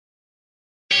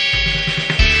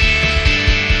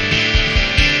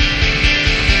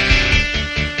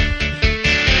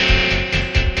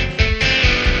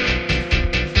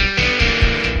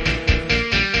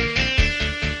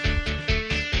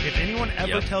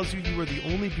tells you you are the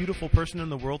only beautiful person in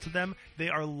the world to them, they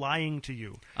are lying to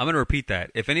you. I'm going to repeat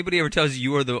that. If anybody ever tells you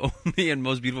you are the only and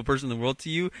most beautiful person in the world to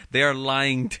you, they are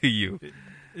lying to you.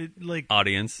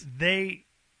 Audience.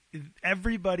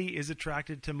 Everybody is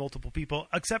attracted to multiple people,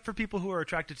 except for people who are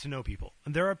attracted to no people.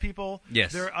 And there are people,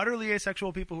 yes. There are utterly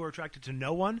asexual people who are attracted to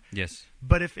no one. Yes.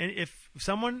 But if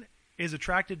someone is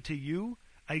attracted to you,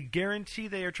 I guarantee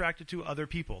they are attracted to other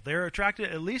people. They're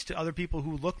attracted at least to other people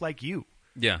who look like you.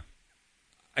 Yeah.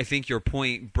 I think your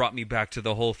point brought me back to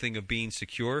the whole thing of being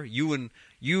secure. You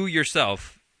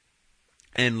yourself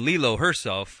and Lilo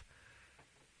herself,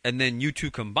 and then you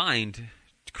two combined,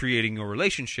 creating a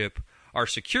relationship, are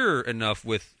secure enough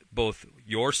with both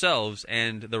yourselves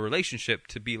and the relationship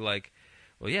to be like,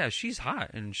 well, yeah, she's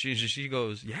hot. And she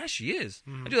goes, yeah, she is.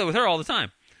 Mm-hmm. I do that with her all the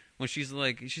time. When she's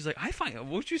like, I find, what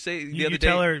would you say the other day?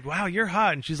 You tell her, wow, you're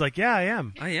hot. And she's like, yeah, I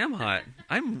am. I am hot.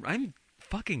 I'm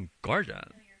fucking gorgeous.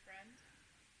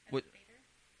 What?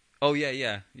 Oh,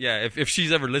 yeah. If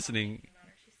she's ever listening.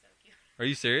 Are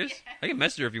you serious? Yeah. I can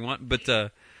message her if you want. But,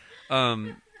 the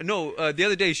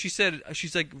other day she's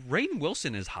like, Rainn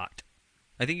Wilson is hot.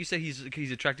 I think you said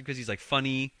he's attractive because he's like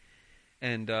funny,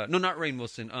 and no, not Rainn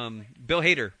Wilson. Bill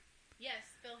Hader. Yes,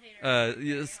 Bill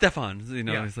Hader. Stefan. You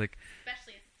know, yeah. It's like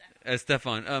especially as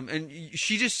Stefan. And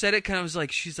she just said it kind of was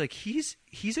like she's like he's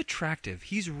attractive.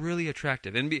 He's really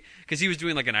attractive, and because he was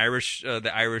doing like the Irish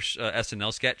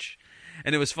SNL sketch,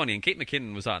 and it was funny. And Kate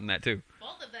McKinnon was hot in that too.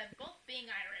 Both of them, both being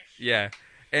Irish. Yeah,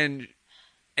 and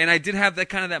I did have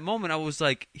that moment. I was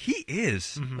like, he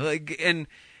is like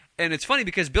And it's funny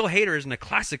because Bill Hader isn't a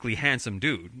classically handsome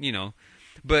dude, you know,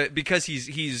 but because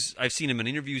he's I've seen him in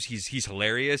interviews. He's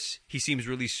hilarious. He seems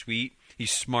really sweet.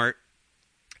 He's smart,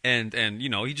 and you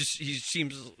know he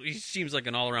seems like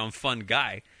an all around fun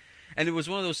guy. And it was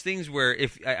one of those things where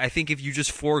I think if you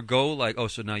just forego like, oh,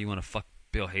 so now you want to fuck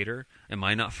Bill Hader? Am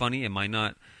I not funny? Am I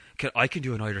not? I can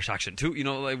do an Irish accent too, you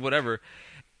know, like whatever.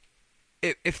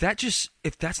 If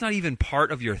that's not even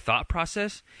part of your thought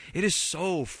process, it is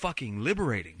so fucking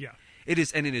liberating. Yeah, it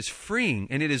is, and it is freeing,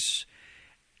 and it is,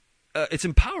 it's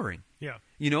empowering. Yeah,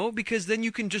 you know, because then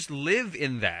you can just live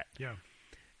in that. Yeah,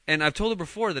 and I've told her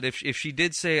before that if she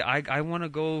did say I want to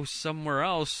go somewhere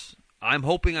else, I'm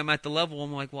hoping I'm at the level.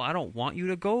 I'm like, well, I don't want you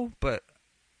to go, but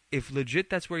if legit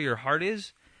that's where your heart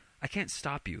is, I can't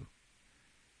stop you.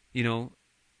 You know,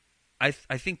 I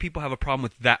think people have a problem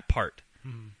with that part.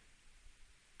 Mm-hmm.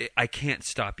 I can't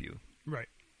stop you. Right.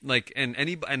 Like, and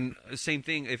same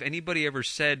thing, if anybody ever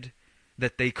said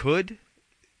that they could,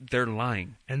 they're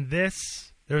lying. And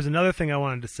there's another thing I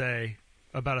wanted to say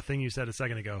about a thing you said a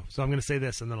second ago. So I'm going to say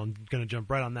this, and then I'm going to jump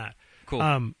right on that.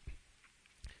 Cool.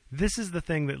 This is the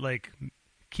thing that, like,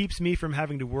 keeps me from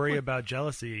having to worry about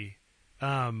jealousy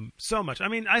so much. I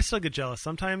mean, I still get jealous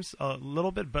sometimes, a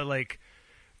little bit, but, like,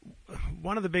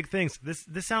 one of the big things, this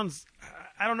sounds,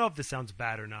 I don't know if this sounds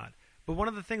bad or not, but one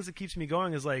of the things that keeps me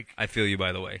going is like... I feel you,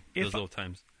 by the way, those little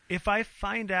times. If I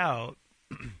find out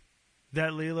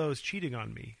that Lilo's cheating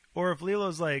on me, or if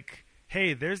Lilo's like,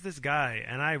 hey, there's this guy,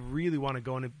 and I really want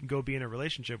to go be in a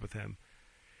relationship with him,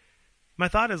 my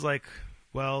thought is like,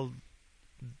 well,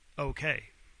 okay,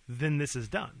 then this is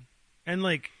done. And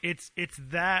like, it's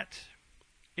that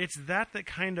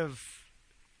kind of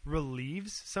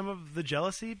relieves some of the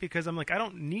jealousy, because I'm like, I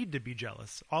don't need to be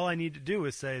jealous. All I need to do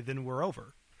is say, then we're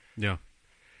over. Yeah.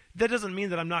 That doesn't mean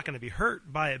that I'm not going to be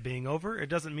hurt by it being over. It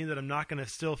doesn't mean that I'm not going to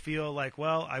still feel like,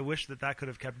 well, I wish that could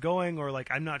have kept going, or like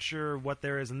I'm not sure what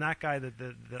there is in that guy that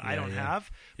I don't have.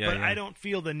 But I don't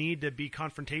feel the need to be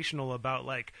confrontational about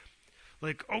like,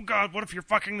 oh God, what if you're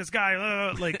fucking this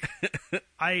guy?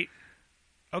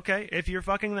 Okay, if you're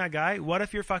fucking that guy, what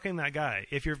if you're fucking that guy?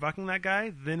 If you're fucking that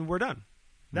guy, then we're done.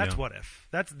 That's what if.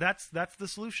 That's the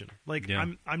solution. Like,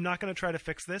 I'm not going to try to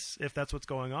fix this if that's what's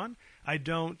going on. I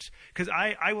don't, because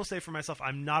I will say for myself,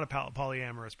 I'm not a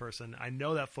polyamorous person. I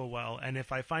know that full well. And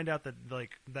if I find out that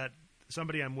like that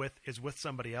somebody I'm with is with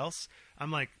somebody else,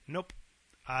 I'm like, nope,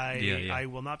 I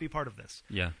will not be part of this.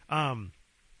 Yeah.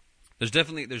 There's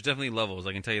definitely levels.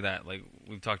 I can tell you that. Like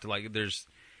we've talked to, like there's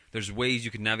ways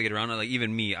you can navigate around it. Like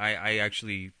even me, I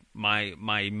actually my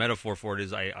metaphor for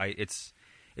it is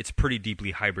it's pretty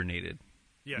deeply hibernated.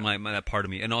 Yeah. That part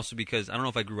of me. And also because I don't know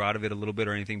if I grew out of it a little bit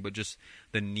or anything, but just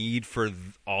the need for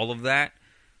all of that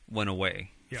went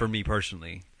away for me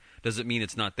personally. Does it mean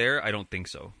it's not there? I don't think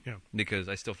so. Yeah. Because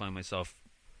I still find myself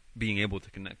being able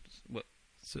to connect. What?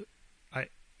 So,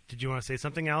 did you want to say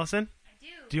something, Allison? I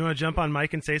do. Do you want to jump on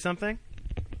mic and say something?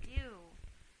 I do.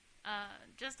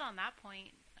 Just on that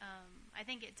point, I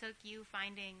think it took you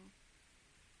finding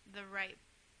the right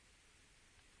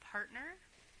partner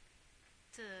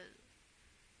to,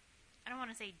 I don't want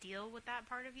want to say deal with that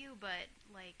part of you, but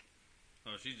like.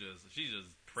 Oh, she's just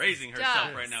praising Stop,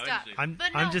 herself right now, stop. isn't she?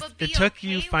 I'm just. But be It took okay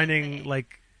you with finding it.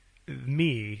 like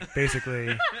me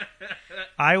basically.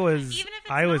 I was Even if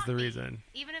it's I was not the me. reason.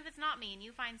 Even if it's not me, and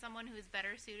you find someone who is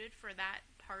better suited for that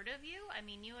part of you. I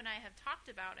mean, you and I have talked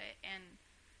about it and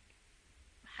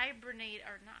not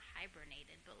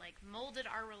hibernated, but like molded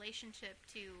our relationship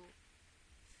to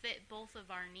fit both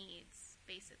of our needs,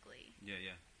 basically. Yeah.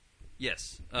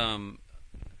 Yes.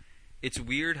 It's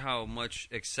weird how much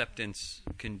acceptance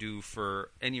can do for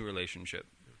any relationship.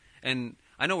 And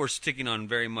I know we're sticking on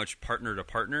very much partner to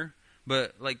partner,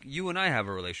 but like you and I have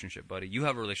a relationship, buddy. You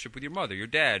have a relationship with your mother, your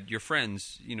dad, your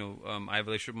friends. You know, I have a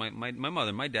relationship with my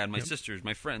mother, my dad, my sisters,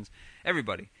 my friends,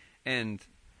 everybody. And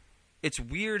it's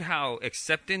weird how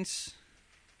acceptance,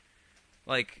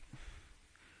 like,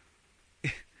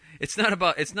 it's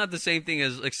not the same thing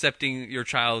as accepting your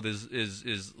child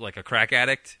is like a crack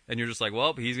addict, and you're just like,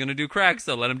 well, he's gonna do crack,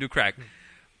 so let him do crack.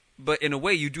 But in a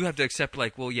way, you do have to accept,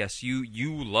 like, well, yes,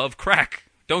 you love crack,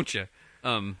 don't you?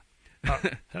 Buddy.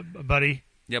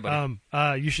 Yeah, buddy.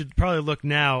 You should probably look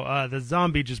now. The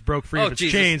zombie just broke free of its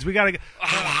Jesus. chains. We gotta.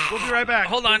 We'll be right back.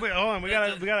 Hold on. Hold on. We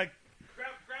gotta. Grab the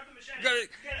machete.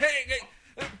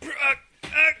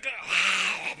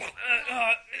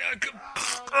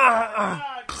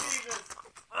 Jesus.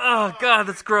 Oh God,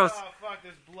 that's gross. Oh fuck!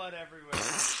 There's blood everywhere.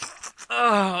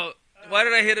 Oh, why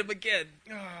did I hit him again?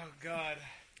 Oh God.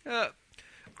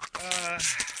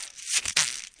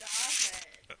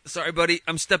 Sorry, buddy.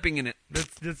 I'm stepping in it.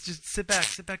 Let's just sit back.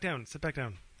 Sit back down.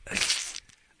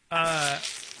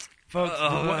 Folks,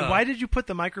 why did you put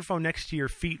the microphone next to your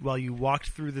feet while you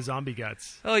walked through the zombie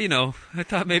guts? Oh, you know, I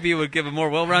thought maybe it would give a more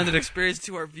well-rounded experience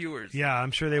to our viewers. Yeah,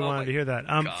 I'm sure they wanted to hear that.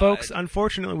 God. Folks,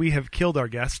 unfortunately, we have killed our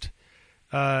guest.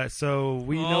 So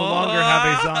we no longer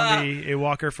have a zombie, a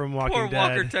walker from Walking Poor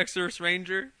Dead. Walker, Texas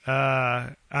Ranger.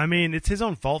 I mean, it's his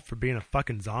own fault for being a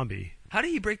fucking zombie. How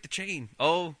did he break the chain?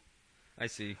 Oh, I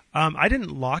see. I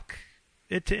didn't lock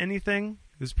it to anything.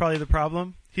 This is probably the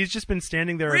problem. He's just been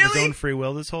standing there of his Really? own free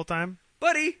will this whole time.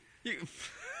 Buddy,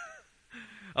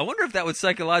 I wonder if that would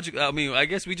psychologically... I mean, I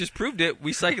guess we just proved it.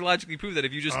 We psychologically proved that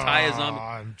if you just tie a zombie...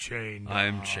 I'm chained.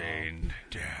 I'm chained.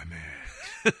 Damn it.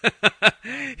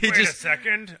 Wait a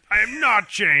second. I'm not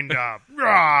chained up.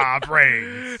 Raw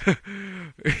brains.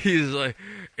 He's like,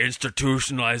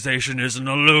 institutionalization is an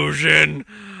illusion.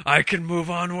 I can move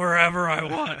on wherever I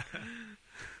want.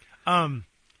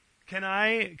 Can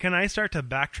I start to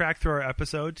backtrack through our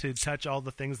episode to touch all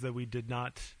the things that we did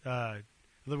not where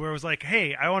it was like,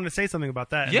 hey, I want to say something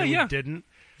about that, and then we didn't.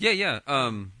 Yeah.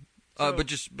 But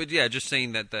just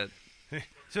saying that.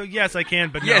 So yes, I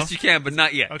can, but yes, no. you can, but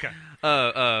not yet. Okay.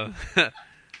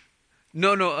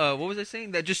 No. What was I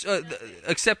saying? That just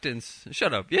acceptance.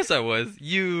 Shut up. Yes, I was.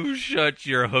 You shut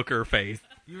your hooker face.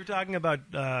 You were talking about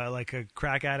like a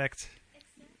crack addict.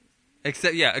 A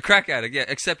crack addict. Yeah,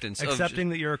 acceptance. Accepting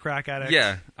that you're a crack addict.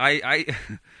 Yeah, I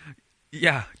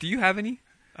yeah. Do you have any?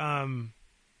 Look,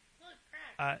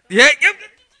 crack. Yeah. Yep.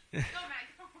 Go,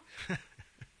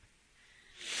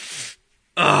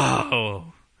 Mac.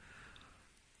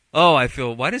 Oh, I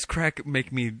feel. Why is crack a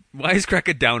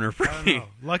downer for I don't me? know.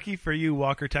 Lucky for you,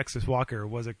 Walker Texas Walker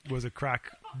was a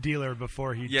crack dealer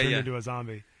before he turned into a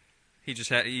zombie. He's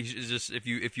just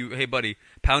if you hey buddy,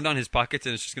 pound on his pockets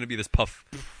and it's just gonna be this puff.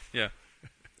 Yeah.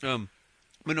 But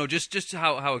no, just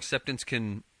how acceptance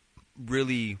can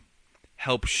really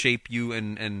help shape you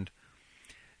and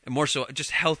more so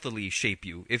just healthily shape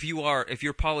you. If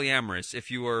you're polyamorous,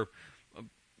 if you are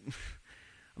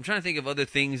I'm trying to think of other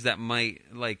things that might,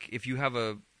 like, if you have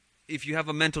a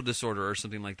mental disorder or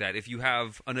something like that, if you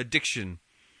have an addiction,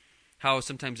 how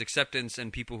sometimes acceptance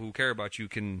and people who care about you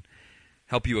can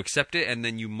help you accept it, and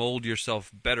then you mold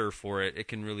yourself better for it. It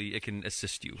can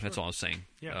assist you. Sure. That's all I was saying.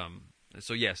 Yeah.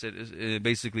 So yes, it is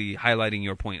basically highlighting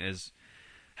your point as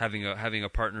having a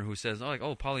partner who says,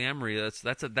 polyamory,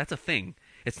 that's a thing.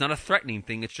 It's not a threatening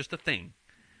thing. It's just a thing,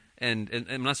 and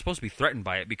I'm not supposed to be threatened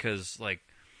by it because, like,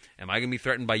 am I going to be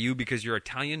threatened by you because you're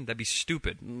Italian? That'd be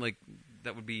stupid. Like,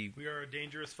 that would be... We are a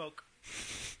dangerous folk.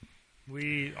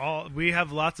 We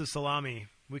have lots of salami.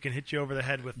 We can hit you over the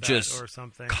head with that just or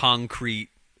something. Concrete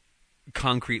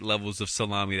levels of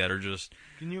salami that are just...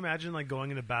 Can you imagine, like,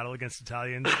 going into battle against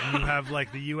Italians and you have,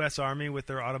 like, the U.S. Army with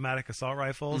their automatic assault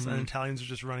rifles and Italians are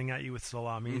just running at you with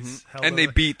salamis. And they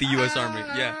beat the U.S. Army.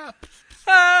 Yeah.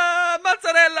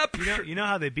 Mozzarella! You know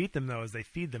how they beat them, though, is they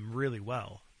feed them really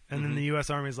well. And then the U.S.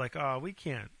 Army is like, oh, we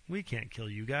can't We can't kill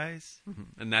you guys.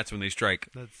 And that's when they strike.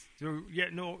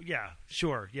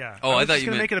 Sure, yeah. Oh, I thought was just you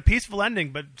gonna meant- make it a peaceful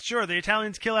ending, but sure, the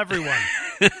Italians kill everyone.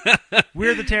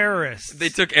 We're the terrorists. They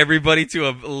took everybody to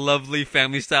a lovely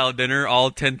family-style dinner,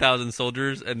 all 10,000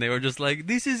 soldiers, and they were just like,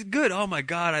 this is good. Oh, my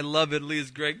God, I love Italy.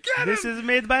 It's great. Get This him! is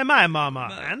made by my mama,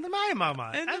 My- and my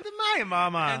mama, and and the- my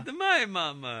mama. And my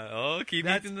mama. Oh, keep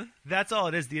eating the... That's all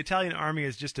it is. The Italian army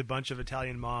is just a bunch of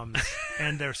Italian moms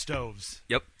and their stoves.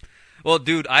 Yep. Well,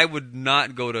 dude, I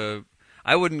wouldn't go to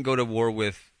war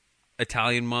with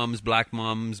Italian moms, black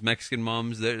moms, Mexican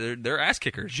moms. They're ass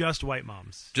kickers. Just white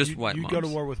moms. Just white You moms. go to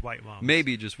war with white moms.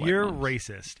 Maybe just white You're moms.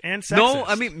 racist and sexist. No,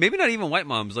 I mean maybe not even white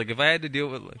moms. Like if I had to deal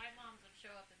with, like, White moms would show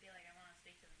up and be like, I want to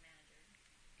speak to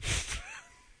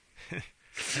the manager.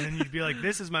 and then you'd be like,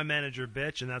 "This is my manager,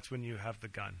 bitch," and that's when you have the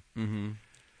gun.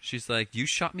 she's like, you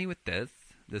shot me with this.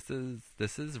 This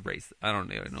is race. I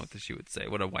don't even know what she would say.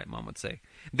 What a white mom would say.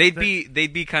 They'd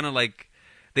be kind of like,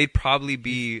 they'd probably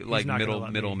be like not gonna let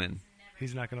me- middlemen.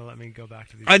 He's not going to let me go back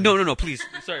to these. No, please.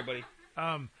 Sorry, buddy.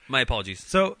 My apologies.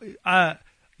 So,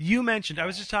 you mentioned, I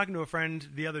was just talking to a friend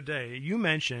the other day. You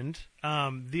mentioned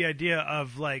the idea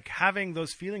of like having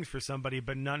those feelings for somebody,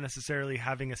 but not necessarily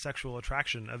having a sexual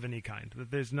attraction of any kind.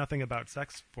 That there's nothing about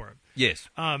sex for it. Yes.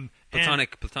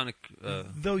 Platonic.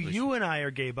 Though you and I are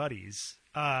gay buddies,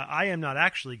 I am not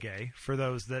actually gay. For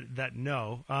those that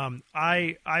know,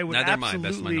 I would Neither am I,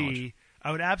 best of my knowledge.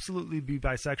 I would absolutely be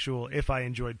bisexual if I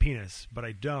enjoyed penis, but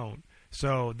I don't.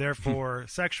 So therefore,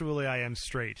 sexually, I am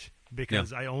straight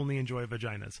because I only enjoy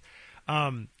vaginas.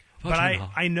 But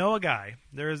I know a guy.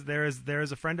 There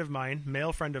is a friend of mine,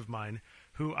 male friend of mine,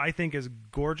 who I think is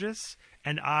gorgeous,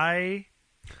 and I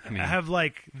have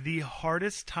like the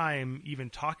hardest time even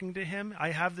talking to him.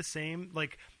 I have the same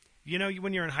like. You know,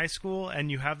 when you're in high school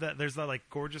and you have that, there's that like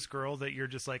gorgeous girl that you're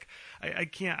just like, I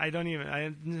can't, I don't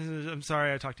even, I'm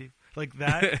sorry I talked to you. Like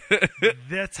that,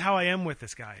 that's how I am with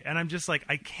this guy. And I'm just like,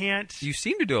 I can't. You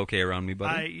seem to do okay around me,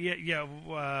 buddy.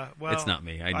 Well, it's not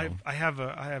me. I know. I've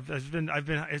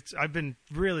been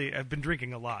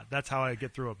drinking a lot. That's how I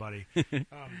get through it, buddy.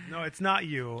 No, it's not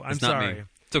you. I'm It's not sorry. me.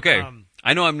 It's okay.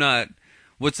 I know I'm not.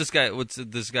 What's this guy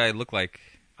look like?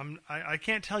 I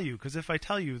can't tell you, because if I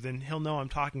tell you, then he'll know I'm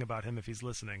talking about him if he's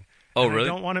listening. Oh, and really?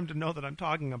 I don't want him to know that I'm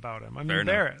talking about him. I'm Fair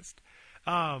embarrassed.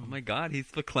 Oh my God, he's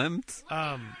verklempt.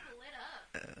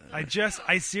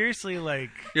 I seriously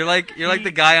like. You're like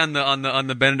the guy on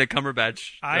the Benedict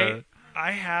Cumberbatch. I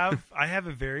have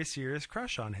a very serious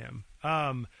crush on him.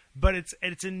 But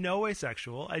it's in no way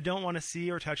sexual. I don't want to see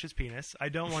or touch his penis. I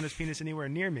don't want his penis anywhere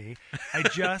near me. I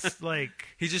just like.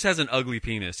 He just has an ugly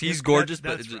penis. He's gorgeous,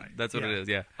 that's but right. that's what it is.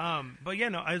 Yeah. But yeah,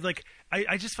 no,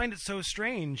 I just find it so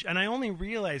strange, and I only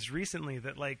realized recently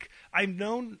that like I've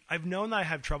known that I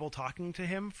have trouble talking to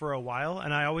him for a while,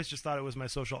 and I always just thought it was my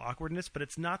social awkwardness. But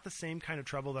it's not the same kind of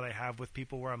trouble that I have with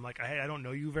people where I'm like, hey, I don't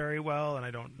know you very well, and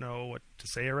I don't know what to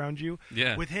say around you.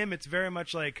 Yeah. With him, it's very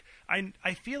much like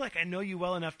I feel like I know you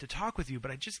well enough to talk with you,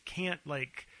 but I just can't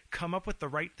like come up with the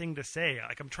right thing to say.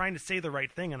 Like I'm trying to say the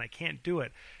right thing and I can't do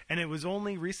it. And it was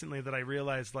only recently that I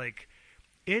realized like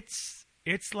it's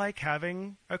like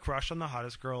having a crush on the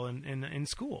hottest girl in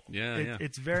school. Yeah.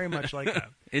 It's very much like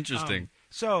that. Interesting.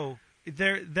 So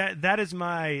that is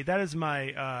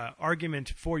my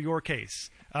argument for your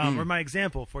case, or my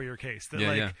example for your case.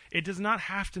 That it does not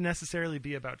have to necessarily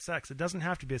be about sex. It doesn't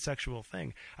have to be a sexual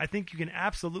thing. I think you can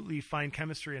absolutely find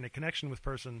chemistry and a connection with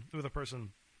a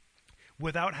person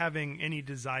without having any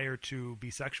desire to be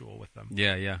sexual with them.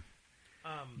 Yeah.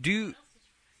 Do you?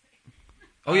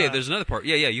 Oh yeah, there's another part.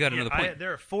 Yeah, you had another point.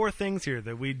 There are 4 things here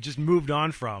that we just moved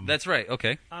on from. That's right.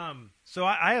 Okay. So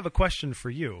I have a question for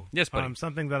you. Yes, buddy.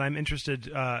 Something that I'm interested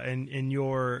in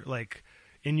your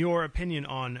opinion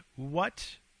on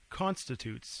what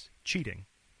constitutes cheating.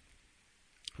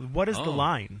 What is the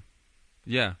line?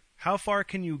 Yeah. How far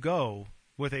can you go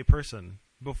with a person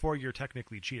before you're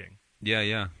technically cheating?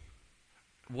 Yeah.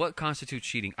 What constitutes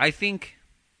cheating? I think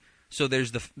so.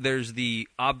 There's the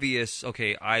obvious.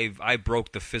 Okay, I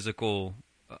broke the physical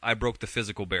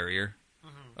barrier,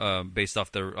 based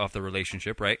off the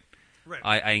relationship, right? Right.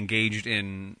 I engaged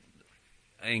in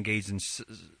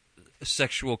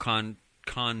sexual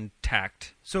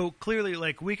contact. So clearly,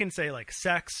 like we can say, like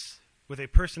sex with a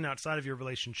person outside of your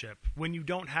relationship when you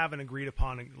don't have an agreed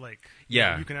upon, like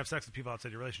you can have sex with people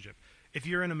outside your relationship. If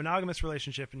you're in a monogamous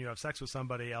relationship and you have sex with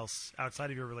somebody else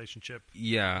outside of your relationship,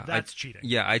 that's cheating.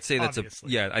 Yeah, I'd say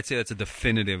obviously. that's a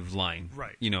definitive line.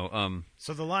 Right.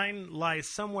 So the line lies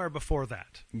somewhere before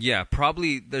that. Yeah,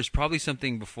 there's probably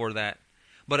something before that.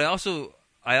 But I also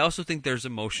think there's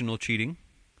emotional cheating.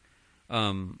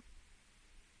 To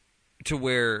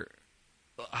where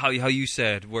how you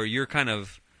said, where you're kind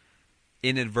of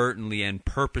inadvertently and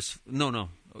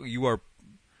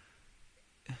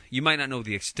you might not know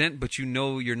the extent, but you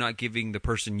know you're not giving the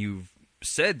person you've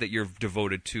said that you're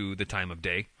devoted to the time of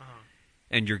day,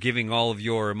 and you're giving all of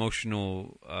your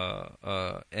emotional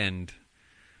and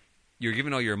you're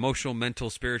giving all your emotional, mental,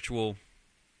 spiritual,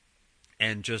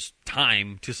 and just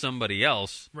time to somebody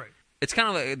else. Right. It's kind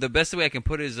of like, the best way I can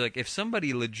put it is like, if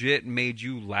somebody legit made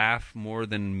you laugh more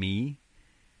than me,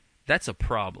 that's a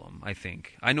problem, I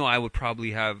think. I know I would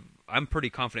probably I'm pretty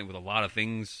confident with a lot of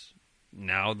things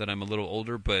now that I'm a little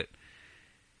older, but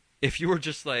if you were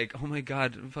just like, oh my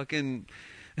God, fucking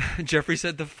Jeffrey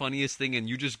said the funniest thing, and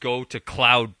you just go to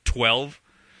cloud 12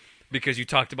 because you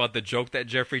talked about the joke that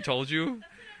Jeffrey told you.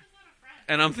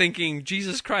 And I'm thinking,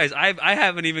 Jesus Christ, I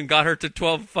haven't even got her to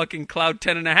 12 fucking cloud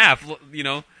 10 and a half, you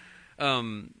know?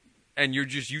 And you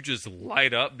just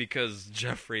light up because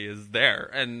Jeffrey is there.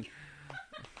 And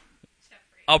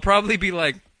I'll probably be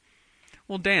like,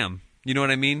 well, damn. You know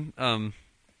what I mean? And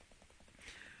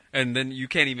then you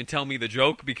can't even tell me the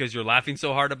joke because you're laughing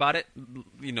so hard about it.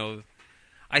 You know,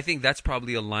 I think that's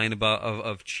probably a line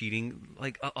of cheating.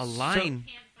 Like a line.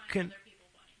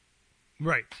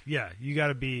 Right. Yeah. You got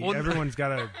to be. Well, everyone's got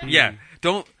to be. Yeah.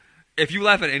 Don't. If you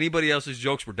laugh at anybody else's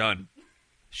jokes, we're done.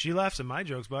 She laughs at my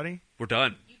jokes, buddy. We're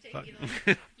done. You take me on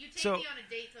a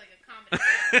date to like a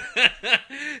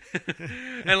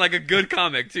comedy. And like a good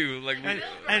comic too. Like and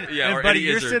or buddy, Eddie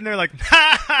you're Izzard. sitting there like,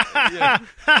 yeah.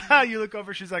 You look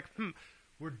over. She's like,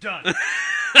 we're done.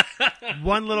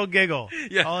 One little giggle.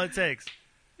 Yeah. All it takes.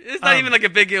 It's not even like a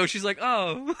big deal. She's like,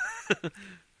 oh.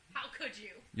 How could you?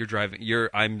 You're driving.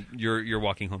 You're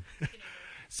walking home.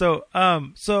 So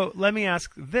let me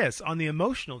ask this on the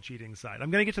emotional cheating side.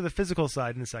 I'm going to get to the physical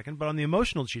side in a second, but on the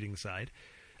emotional cheating side,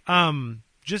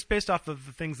 just based off of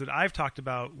the things that I've talked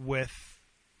about with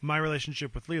my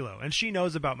relationship with Lilo, and she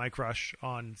knows about my crush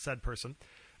on said person,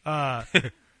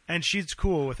 and she's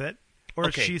cool with it, or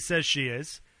okay. She says she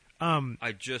is.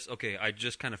 I just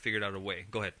kind of figured out a way.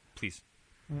 Go ahead, please.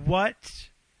 What?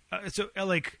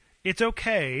 Like, it's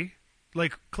okay.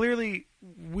 Like, clearly,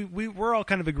 we're all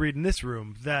kind of agreed in this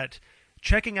room that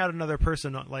checking out another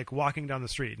person, like walking down the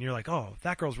street, and you're like, oh,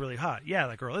 that girl's really hot. Yeah,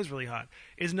 that girl is really hot.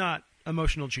 Is not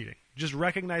emotional cheating. Just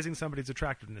recognizing somebody's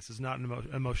attractiveness is not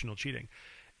emotional cheating.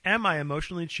 Am I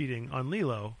emotionally cheating on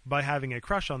Lilo by having a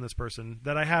crush on this person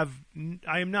that I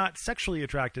am not sexually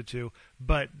attracted to,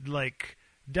 but like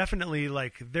definitely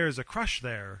like there's a crush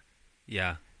there.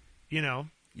 Yeah. You know?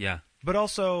 Yeah. But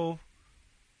also,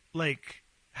 like,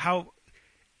 how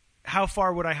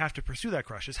far would I have to pursue that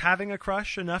crush? Is having a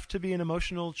crush enough to be an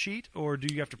emotional cheat, or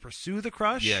do you have to pursue the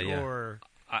crush? Yeah. Or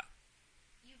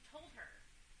You told her.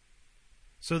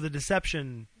 So the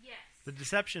deception. Yes. The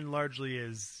deception largely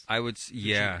is. I would say,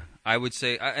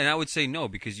 and I would say no,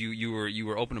 because you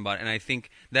were open about it, and I think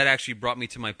that actually brought me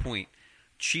to my point.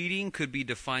 Cheating could be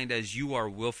defined as you are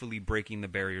willfully breaking the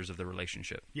barriers of the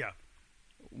relationship. Yeah.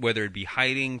 Whether it be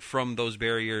hiding from those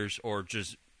barriers or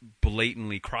just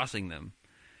blatantly crossing them.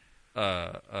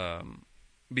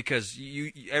 Because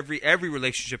every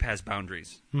relationship has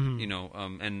boundaries, you know,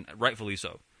 and rightfully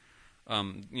so.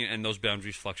 And those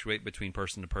boundaries fluctuate between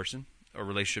person to person or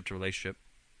relationship to relationship.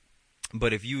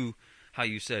 But if you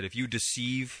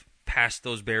deceive past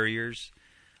those barriers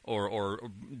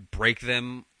or break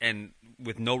them and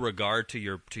with no regard to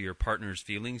your partner's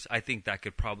feelings, I think that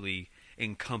could probably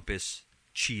encompass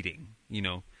cheating, you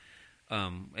know.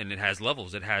 And it has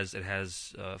levels. It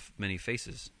has many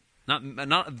faces.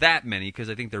 Not that many, because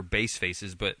I think they're base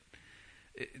faces, but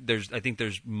I think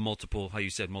there's multiple, how you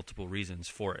said, multiple reasons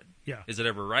for it. Yeah. Is it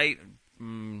ever right?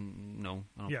 No,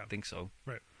 I don't think so.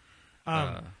 Right.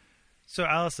 So,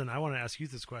 Allison, I want to ask you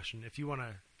this question. If you want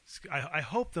to, I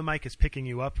hope the mic is picking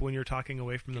you up when you're talking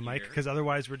away from the mic, because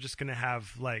otherwise we're just going to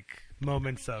have like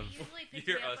moments of. It usually picked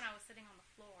me up when I was sitting on the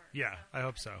floor. Yeah, so I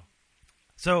hope so.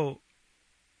 So,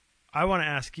 I want to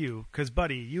ask you, because,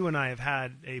 buddy, you and I have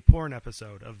had a porn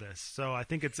episode of this, so I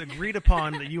think it's agreed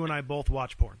upon that you and I both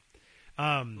watch porn.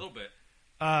 A little bit.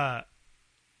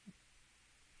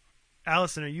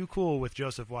 Allison, are you cool with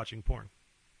Joseph watching porn?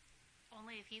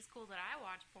 Only if he's cool that I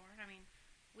watch porn. I mean,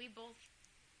 we both.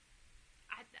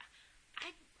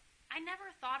 I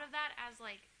never thought of that as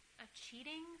like a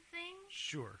cheating thing.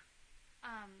 Sure.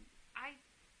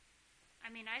 I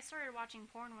mean, I started watching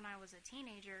porn when I was a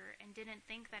teenager and didn't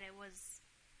think that it was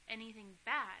anything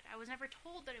bad. I was never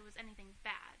told that it was anything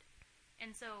bad.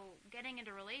 And so getting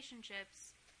into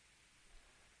relationships,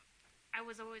 I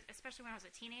was always, especially when I was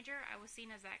a teenager, I was seen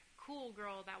as that cool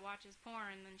girl that watches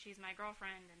porn and then she's my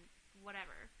girlfriend and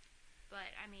whatever.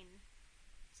 But, I mean,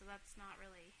 so that's not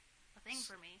really a thing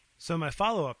for me. So my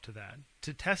follow-up to that,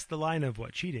 to test the line of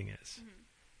what cheating is,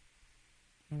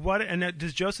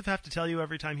 does Joseph have to tell you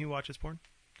every time he watches porn?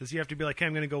 Does he have to be like, hey,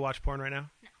 I'm going to go watch porn right now?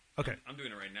 No. Okay. I'm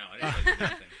doing it right now. I didn't tell you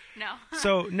nothing. No.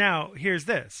 So now, here's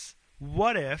this.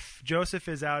 What if Joseph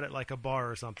is out at like a bar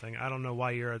or something? I don't know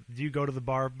why do you go to the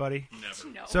bar, buddy? Never.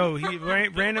 No. So he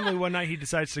randomly one night he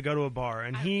decides to go to a bar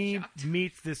and he shocked.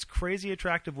 meets this crazy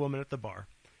attractive woman at the bar.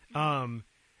 And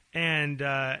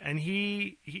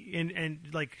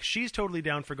like she's totally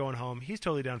down for going home. He's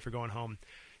totally down for going home.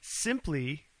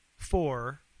 Simply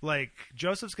for like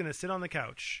Joseph's going to sit on the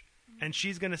couch and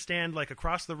she's going to stand like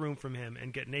across the room from him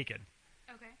and get naked.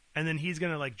 Okay. And then he's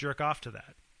going to like jerk off to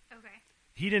that. Okay.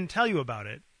 He didn't tell you about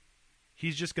it.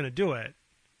 He's just going to do it.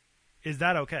 Is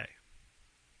that okay?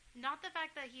 Not the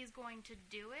fact that he's going to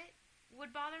do it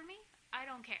would bother me. I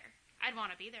don't care. I'd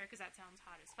want to be there because that sounds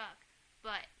hot as fuck.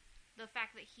 But the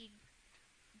fact that he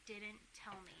didn't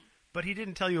tell me. But he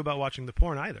didn't tell you about watching the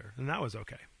porn either, and that was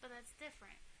okay. But that's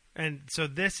different. And so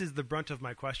this is the brunt of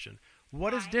my question.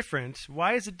 What is Why? different?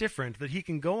 Why is it different that he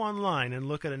can go online and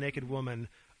look at a naked woman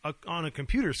on a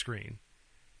computer screen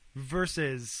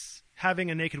versus having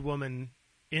a naked woman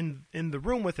in the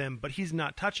room with him, but he's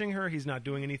not touching her, he's not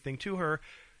doing anything to her,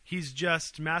 he's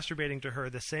just masturbating to her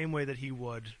the same way that he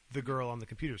would the girl on the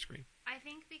computer screen? I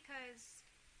think because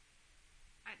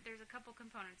there's a couple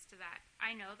components to that.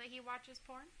 I know that he watches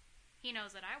porn. He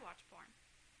knows that I watch porn.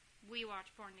 We watch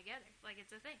porn together. Like,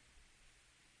 it's a thing.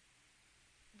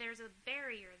 There's a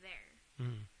barrier there.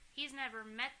 Mm. He's never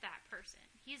met that person.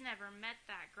 He's never met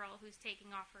that girl who's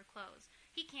taking off her clothes.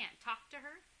 He can't talk to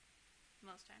her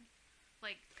most times.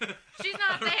 Like, she's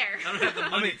not there. I don't have the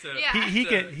money to. Yeah.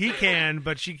 He can,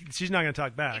 but she's not going to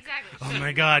talk back. Exactly. Oh She's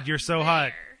my God, not you're so hot.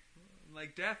 there. I'm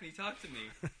like, Daphne, talk to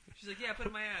me. She's like, yeah, put it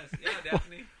in my ass. Yeah,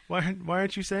 Daphne. Why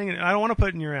aren't you saying it? I don't want to put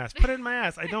it in your ass. Put it in my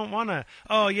ass. I don't want to.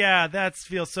 Oh, yeah, that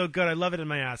feels so good. I love it in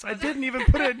my ass. I didn't even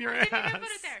put it in your I didn't ass. even put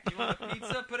it there. You want a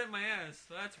pizza? Put it in my ass.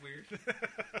 So that's weird.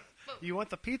 You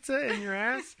want the pizza in your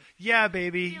ass? Yeah,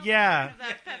 baby. Feel Yeah. the burn of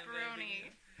that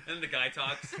pepperoni. And then the guy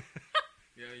talks.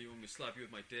 Yeah, you want me to slap you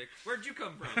with my dick? Where'd you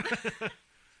come from?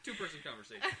 Two-person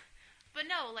conversation. But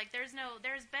no, like there's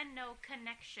been no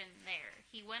connection there.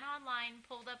 He went online,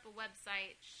 pulled up a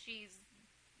website. She's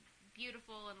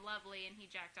beautiful and lovely, and he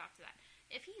jacked off to that.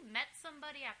 If he met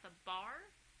somebody at the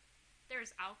bar,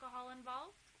 there's alcohol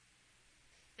involved.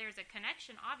 There's a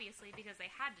connection, obviously, because they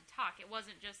had to talk. It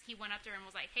wasn't just he went up to her and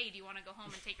was like, "Hey, do you want to go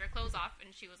home and take your clothes off?"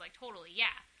 And she was like, "Totally,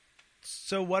 yeah."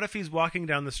 So what if he's walking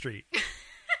down the street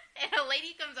And a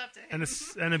lady comes up to him.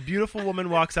 and a beautiful woman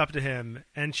walks up to him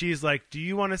and she's like, "Do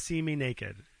you want to see me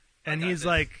naked?" And I got he's this.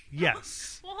 like,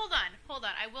 "Yes." Well, hold on.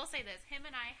 I will say this. Him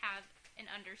and I have an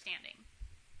understanding.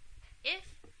 If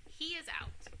he is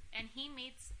out and he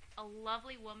meets a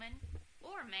lovely woman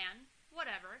or man,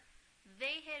 whatever,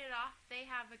 they hit it off, they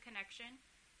have a connection,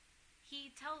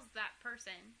 he tells that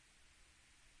person,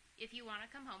 if you want to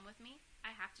come home with me, I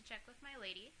have to check with my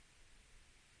lady.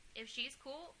 If she's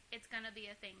cool, it's going to be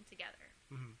a thing together.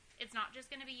 Mhm. It's not just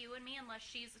going to be you and me unless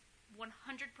she's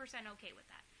 100% okay with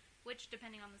that. Which,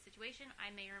 depending on the situation,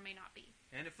 I may or may not be.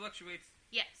 And it fluctuates.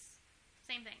 Yes.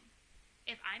 Same thing.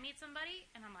 If I meet somebody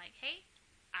and I'm like, hey,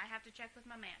 I have to check with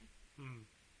my man. Mhm.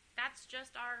 That's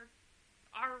just our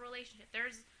relationship.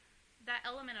 There's that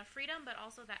element of freedom, but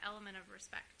also that element of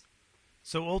respect.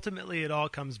 So ultimately, it all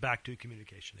comes back to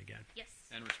communication again. Yes.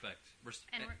 And respect.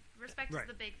 Respect Right. is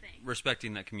the big thing.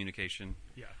 Respecting that communication.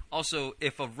 Yeah. Also,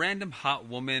 if a random hot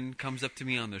woman comes up to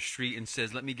me on the street and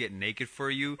says, "Let me get naked for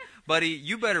you," buddy,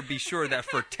 you better be sure that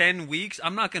for 10 weeks,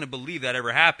 I'm not going to believe that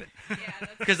ever happened. Yeah,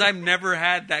 that's Because I've never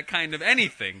had that kind of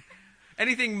anything.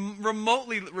 Anything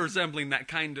remotely resembling that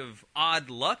kind of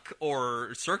odd luck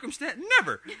or circumstance.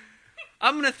 Never.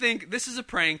 I'm going to think, this is a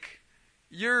prank.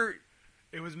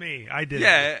 It was me. I did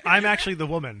Yeah. it. I'm actually the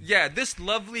woman. Yeah, this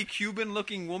lovely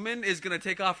Cuban-looking woman is going to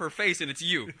take off her face, and it's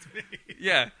you. It's me.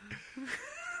 Yeah.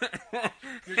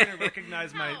 You're going to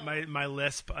recognize No. my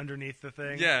lisp underneath the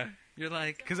thing. Yeah. You're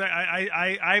like, Because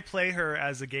I play her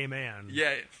as a gay man.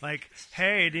 yeah. Like,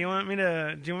 hey, do you want me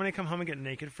to come home and get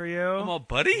naked for you? I'm all,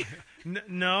 buddy?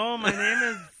 No, my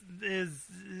name is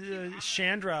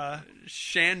Chandra.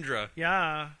 Chandra.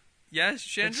 Yeah, Yes,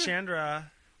 Chandra? it's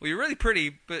Chandra. Well, you're really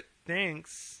pretty, but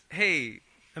Thanks. hey.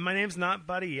 And my name's not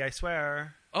Buddy, I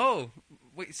swear. Oh,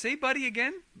 wait, say buddy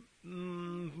again?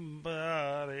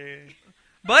 Buddy.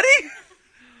 Buddy?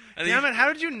 I think- Damn it,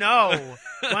 how did you know?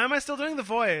 Why am I still doing the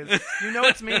voice? You know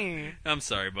it's me. I'm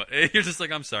sorry, buddy. You're just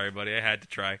like, I'm sorry, buddy. I had to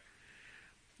try.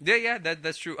 Yeah,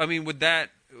 that's true. I mean, with that,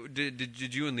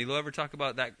 did you and Lilo ever talk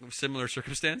about that similar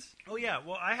circumstance? Oh, yeah.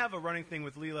 Well, I have a running thing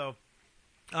with Lilo.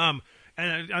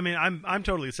 And I mean, I'm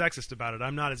totally sexist about it.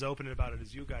 I'm not as open about it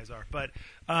as you guys are. But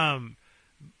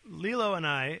Lilo and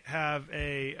I have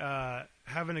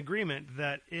an agreement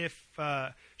that if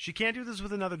she can't do this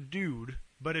with another dude,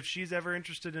 but if she's ever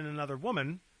interested in another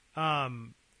woman,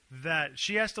 that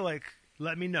she has to like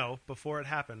let me know before it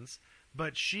happens.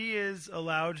 But she is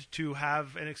allowed to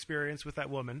have an experience with that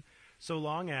woman so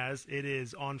long as it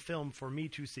is on film for me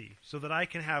to see, so that I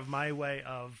can have my way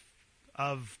of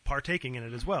partaking in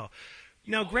it as well.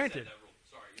 Now, granted,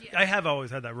 I have always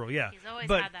had that rule, yeah. He's always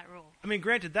but, had that rule. I mean,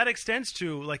 granted, that extends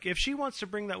to, like, if she wants to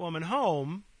bring that woman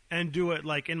home and do it,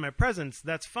 like, in my presence,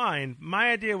 that's fine. My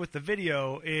idea with the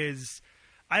video is,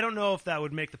 I don't know if that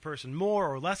would make the person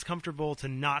more or less comfortable to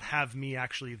not have me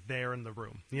actually there in the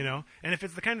room, you know? And if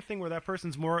it's the kind of thing where that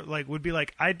person's more, like, would be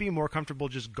like, I'd be more comfortable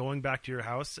just going back to your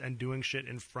house and doing shit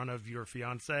in front of your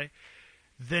fiancé,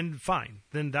 then fine.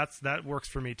 Then that works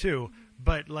for me too.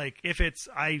 But like if it's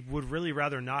I would really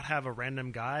rather not have a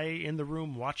random guy in the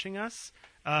room watching us,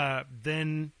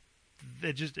 then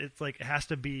it's like it has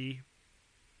to be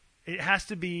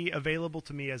available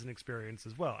to me as an experience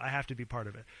as well. I have to be part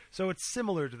of it. So it's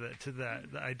similar to the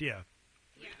idea.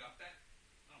 Yeah.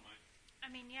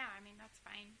 I mean, that's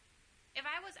fine. If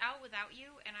I was out without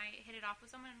you and I hit it off with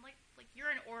someone, like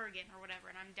you're in Oregon or whatever,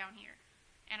 and I'm down here,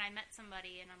 and I met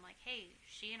somebody, and I'm like, hey,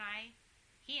 he and I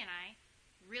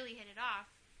really hit it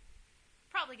off.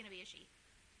 Probably going to be a she.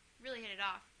 Really hit it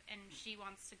off, and she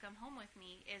wants to come home with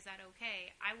me. Is that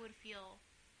okay? I would feel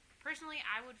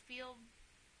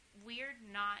weird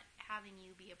not having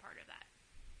you be a part of that.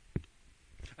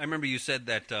 I remember you said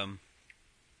that how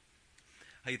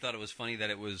you thought it was funny that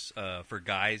it was for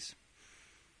guys.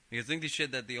 Because I think they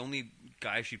said that the only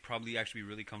guy she'd probably actually be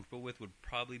really comfortable with would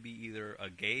probably be either a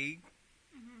gay,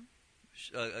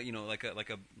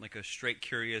 like a straight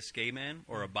curious gay man,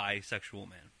 or a bisexual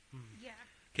man. Yeah.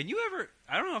 Can you ever?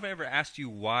 I don't know if I ever asked you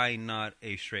why not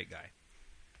a straight guy.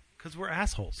 Because we're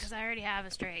assholes. Because I already have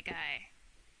a straight guy,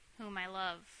 whom I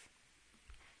love.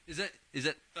 Is that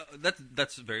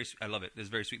that's very? I love it. It's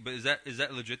very sweet. But is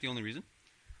that legit the only reason?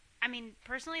 I mean,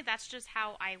 personally, that's just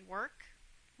how I work.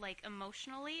 Like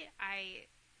emotionally,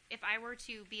 if I were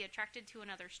to be attracted to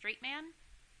another straight man,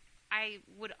 I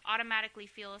would automatically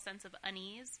feel a sense of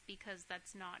unease because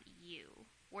that's not you.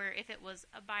 Where if it was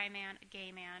a bi man, a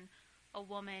gay man, a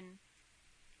woman,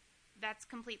 that's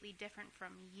completely different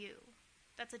from you.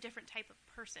 That's a different type of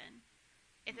person.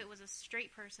 If it was a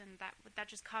straight person, that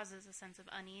just causes a sense of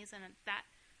unease, and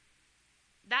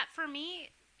that for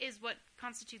me is what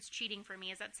constitutes cheating for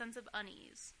me, is that sense of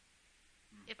unease.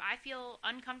 If I feel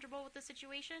uncomfortable with the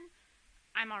situation,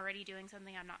 I'm already doing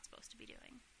something I'm not supposed to be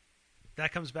doing.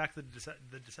 That comes back to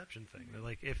the deception thing.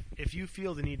 Like if you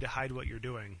feel the need to hide what you're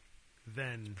doing,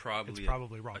 then it's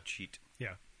probably wrong. A cheat.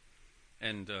 Yeah.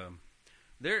 And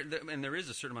there is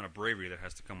a certain amount of bravery that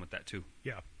has to come with that too.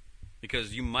 Yeah.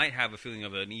 Because you might have a feeling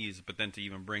of unease, but then to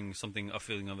even bring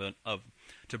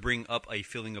to bring up a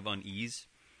feeling of unease,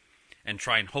 and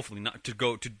try and hopefully not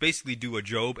to basically do a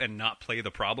Job and not play the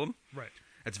problem. Right.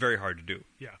 It's very hard to do.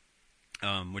 Yeah.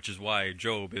 Which is why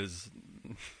Job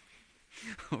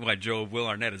Will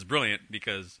Arnett is brilliant,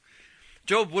 because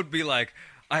Job would be like,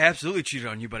 I absolutely cheated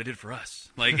on you, but I did for us.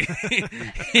 Like, for us.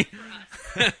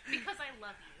 Because I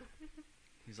love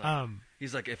you.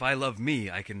 He's like, if I love me,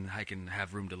 I can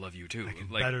have room to love you too. I can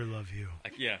like, better love you.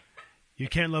 Yeah. You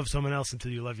can't love someone else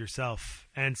until you love yourself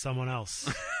and someone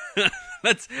else.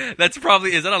 That's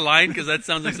probably, is that a line? Because that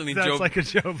sounds like something That's Job. Like a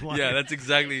Job line. Yeah, that's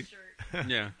exactly. Yeah.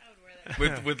 I would wear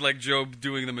that. with like Job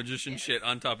doing the magician shit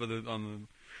on top of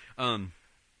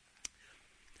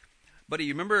Buddy,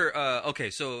 you remember? Okay,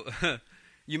 so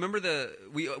you remember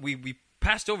we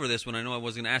passed over this when I know I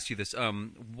was going to ask you this.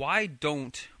 Why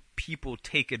don't people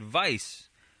take advice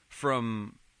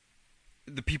from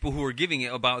the people who are giving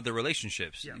it about their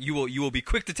relationships? Yeah. You will be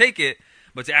quick to take it,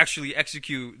 but to actually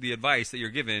execute the advice that you're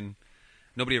given,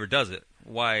 nobody ever does it.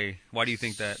 Why do you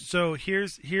think that? So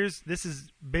here's this is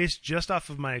based just off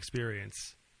of my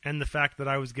experience and the fact that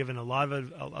I was given a lot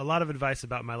of advice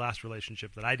about my last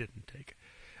relationship that I didn't take.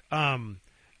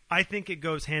 I think it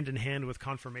goes hand in hand with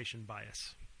confirmation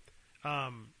bias.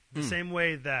 The same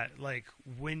way that like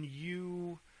when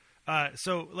you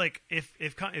so like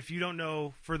if you don't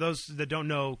know, for those that don't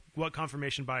know what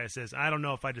confirmation bias is, I don't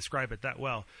know if I describe it that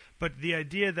well, but the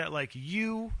idea that like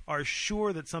you are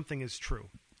sure that something is true.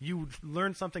 You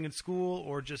learned something in school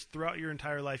or just throughout your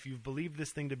entire life, you've believed this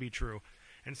thing to be true.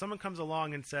 And someone comes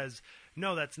along and says,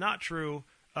 no, that's not true.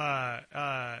 Sorry,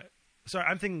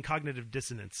 I'm thinking cognitive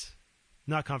dissonance,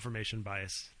 not confirmation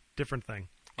bias. Different thing.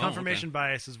 Confirmation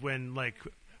bias is when like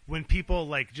when people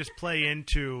like just play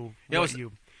into what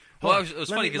you. Well, it was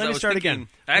funny because I was start thinking. again.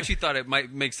 I actually thought it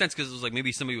might make sense because it was like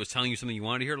maybe somebody was telling you something you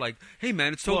wanted to hear. Like, hey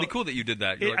man, it's totally cool that you did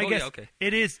that. You're like, I guess yeah, okay.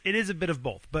 It is a bit of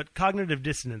both, but cognitive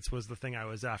dissonance was the thing I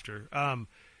was after.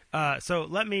 So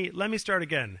let me start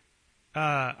again.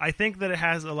 I think that it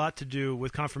has a lot to do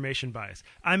with confirmation bias.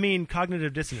 I mean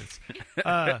cognitive dissonance,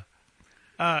 but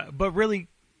really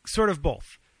sort of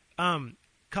both.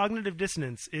 Cognitive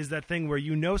dissonance is that thing where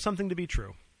you know something to be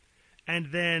true,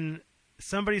 and then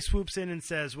somebody swoops in and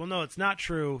says, well, no, it's not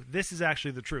true. This is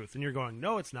actually the truth. And you're going,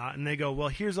 no, it's not. And they go, well,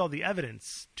 here's all the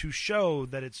evidence to show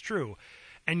that it's true.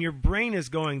 And your brain is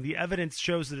going, the evidence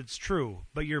shows that it's true.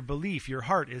 But your belief, your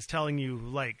heart is telling you,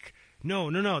 like,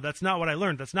 no, that's not what I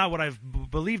learned. That's not what I've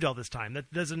believed all this time.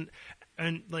 That doesn't,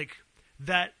 and like,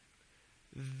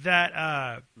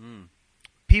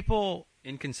 people...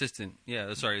 Inconsistent.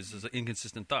 Yeah, sorry, it's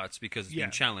inconsistent thoughts because it's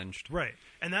being challenged. Right.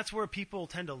 And that's where people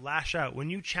tend to lash out. When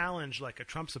you challenge like a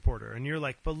Trump supporter and you're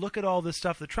like, but look at all this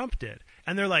stuff that Trump did.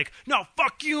 And they're like, no,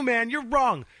 fuck you, man, you're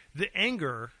wrong. The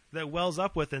anger that wells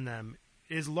up within them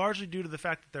is largely due to the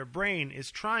fact that their brain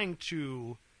is trying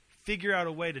to figure out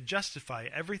a way to justify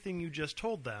everything you just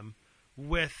told them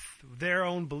with their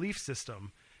own belief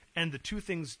system. And the two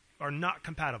things are not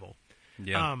compatible.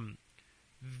 Yeah.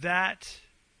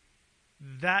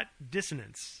 That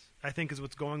dissonance, I think, is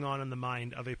what's going on in the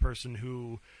mind of a person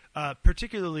who,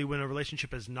 particularly when a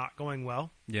relationship is not going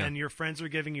well, and your friends are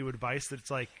giving you advice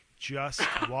that's like, just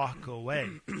walk away.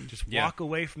 Just walk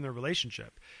away from the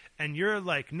relationship. And you're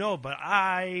like, no, but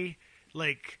I've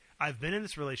been in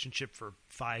this relationship for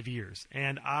 5 years,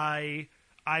 and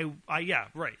yeah,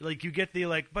 right. Like you get the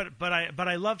like, but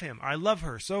I love him. I love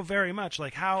her so very much.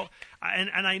 Like how, and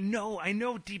I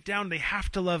know deep down they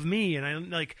have to love me. And I'm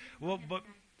like, well, but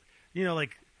you know,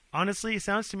 like honestly, it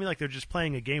sounds to me like they're just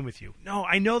playing a game with you. No,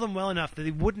 I know them well enough that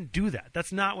they wouldn't do that.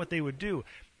 That's not what they would do.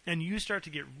 And you start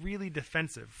to get really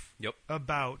defensive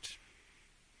about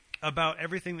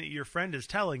everything that your friend is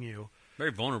telling you.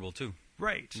 Very vulnerable too.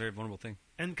 Right. Very vulnerable thing.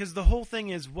 And because the whole thing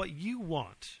is what you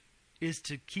want is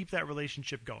to keep that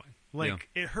relationship going. Like,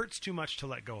 it hurts too much to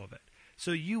let go of it.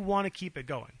 So you want to keep it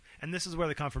going. And this is where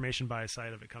the confirmation bias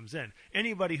side of it comes in.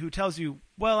 Anybody who tells you,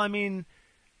 well, I mean,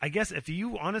 I guess if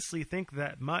you honestly think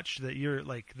that much that you're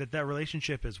like, that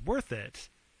relationship is worth it,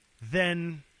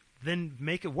 then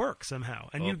make it work somehow.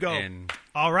 And you go,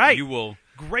 all right, you will,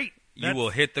 great. You will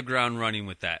hit the ground running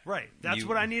with that. Right. That's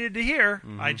what I needed to hear.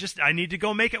 Mm-hmm. I need to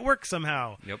go make it work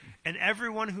somehow. Yep. And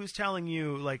everyone who's telling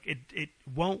you, like, it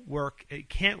won't work, it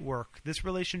can't work, this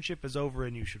relationship is over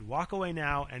and you should walk away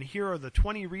now, and here are the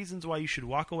 20 reasons why you should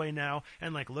walk away now,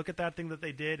 and, like, look at that thing that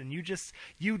they did, and you just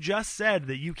said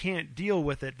that you can't deal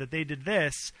with it, that they did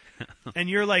this, and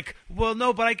you're like, well,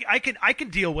 no, but I can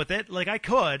deal with it. Like, I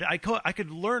could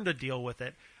learn to deal with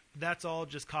it. That's all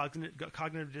just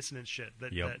cognitive dissonance shit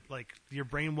that like your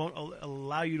brain won't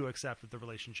allow you to accept that the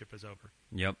relationship is over.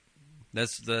 Yep,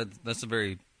 that's a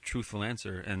very truthful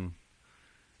answer, and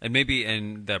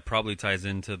that probably ties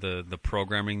into the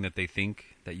programming that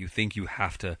you think you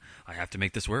have to. I have to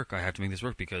make this work. I have to make this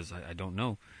work because I don't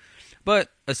know. But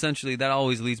essentially, that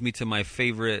always leads me to my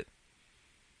favorite.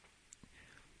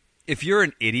 If you're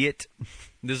an idiot,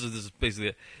 this is basically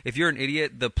it. If you're an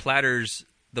idiot, the Platters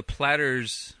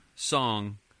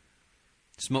song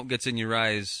 "Smoke Gets in Your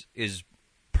Eyes" is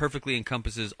perfectly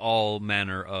encompasses all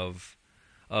manner of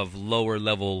lower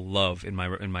level love in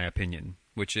my opinion,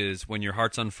 which is when your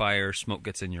heart's on fire, smoke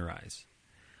gets in your eyes.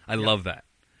 I love that.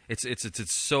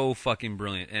 It's so fucking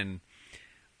brilliant, and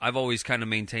I've always kind of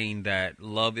maintained that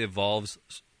love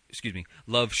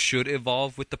should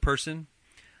evolve with the person.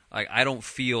 Like, I don't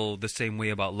feel the same way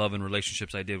about love and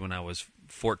relationships I did when I was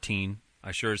 14.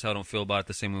 I sure as hell don't feel about it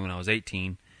the same way when I was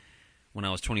 18. When I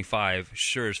was 25,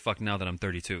 sure as fuck now that I'm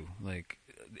 32. Like,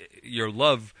 your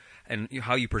love and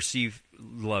how you perceive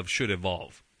love should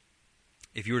evolve.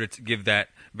 If you were to give that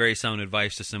very sound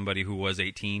advice to somebody who was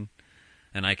 18,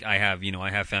 and I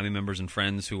have family members and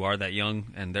friends who are that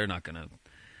young, and they're not gonna.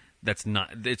 It's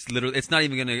not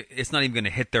even gonna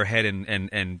hit their head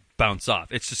and bounce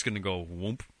off. It's just gonna go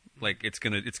whoop. Like it's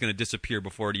gonna disappear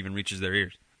before it even reaches their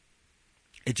ears.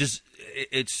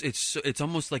 It's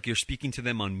almost like you're speaking to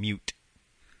them on mute.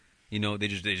 You know, they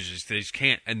just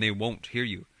can't, and they won't hear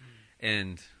you.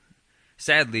 And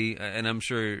sadly, and I'm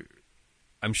sure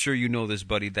you know this,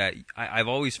 buddy, that I've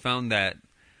always found that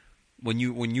when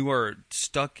you are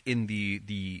stuck in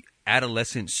the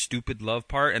adolescent stupid love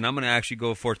part, and I'm going to actually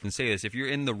go forth and say this, if you're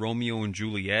in the Romeo and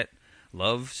Juliet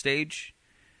love stage,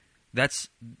 I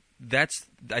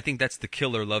think that's the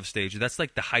killer love stage. That's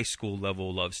like the high school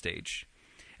level love stage.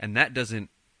 And that doesn't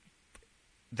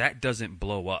that doesn't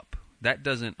blow up. That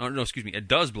doesn't. Oh, no, excuse me. It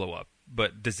does blow up,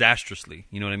 but disastrously.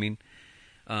 You know what I mean?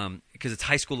 Because it's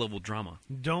high school level drama.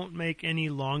 Don't make any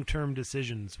long-term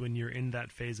decisions when you're in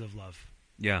that phase of love.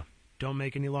 Yeah. Don't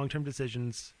make any long-term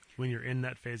decisions when you're in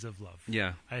that phase of love.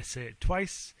 Yeah. I say it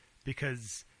twice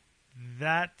because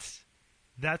that's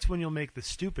when you'll make the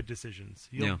stupid decisions.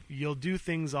 You'll do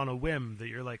things on a whim that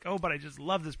you're like, oh, but I just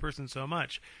love this person so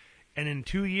much. And in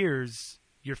 2 years,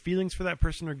 your feelings for that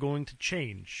person are going to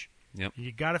change. Yep.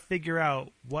 You got to figure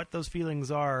out what those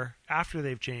feelings are after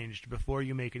they've changed before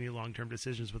you make any long-term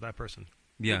decisions with that person.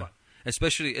 Yeah.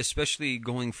 Especially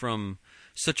going from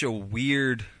such a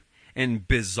weird and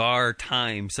bizarre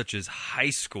time such as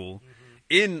high school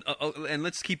and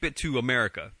let's keep it to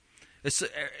America.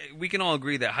 We can all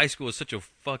agree that high school is such a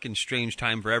fucking strange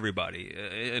time for everybody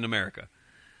in America.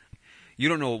 You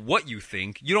don't know what you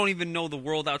think. You don't even know the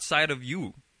world outside of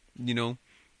you, you know?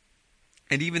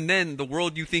 And even then, the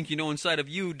world you think you know inside of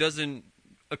you doesn't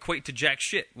equate to jack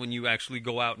shit when you actually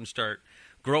go out and start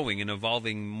growing and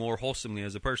evolving more wholesomely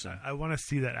as a person. I want to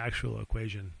see that actual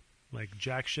equation. Like,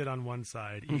 jack shit on one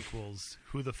side equals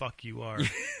who the fuck you are.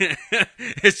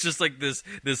 It's just like this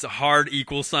hard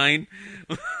equal sign.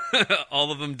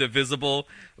 All of them divisible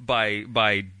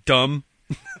by dumb.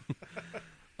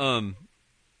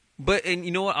 But, and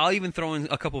you know what? I'll even throw in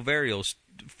a couple variables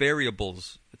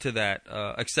to that,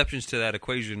 exceptions to that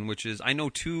equation, which is I know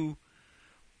two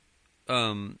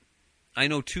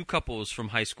couples from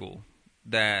high school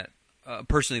that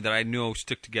personally that I know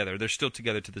stuck together. They're still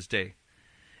together to this day,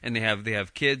 and they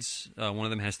have kids. One of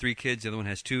them has 3 kids. The other one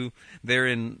has 2. They're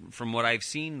in, from what I've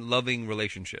seen, loving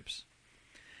relationships.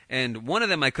 And one of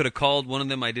them I could have called. One of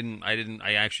them I didn't.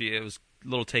 I actually, it was a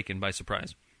little taken by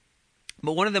surprise.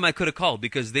 But one of them I could have called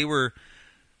because they were.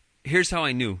 Here's how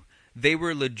I knew they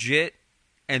were legit.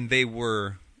 And they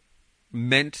were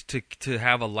meant to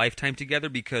have a lifetime together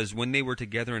because when they were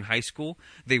together in high school,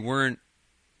 they weren't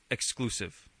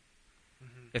exclusive,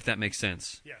 if that makes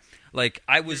sense. Yes. Like,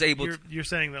 I was able to... You're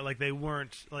saying that, like, they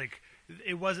weren't, like...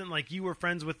 It wasn't like you were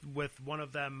friends with one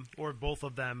of them or both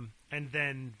of them, and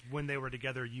then when they were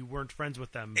together, you weren't friends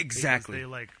with them. Exactly. They,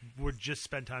 like, would just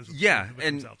spend time with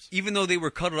and themselves. Even though they were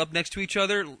cuddled up next to each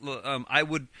other, I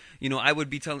would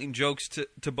be telling jokes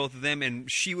to both of them,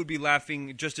 and she would be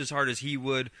laughing just as hard as he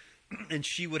would, and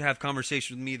she would have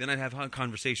conversations with me, then I'd have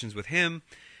conversations with him.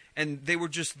 And they were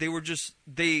next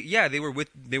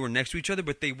to each other,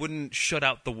 but they wouldn't shut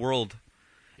out the world.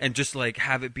 And just like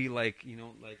have it be like, you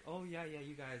know, like, oh yeah,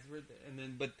 you guys were there. And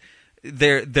then, but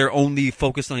they're only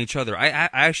focused on each other. I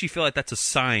actually feel like that's a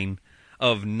sign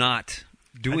of not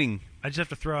doing. I just have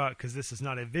to throw out, because this is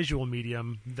not a visual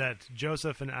medium, that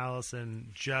Joseph and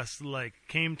Allison just like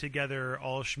came together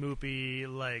all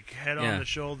schmoopy, like head on the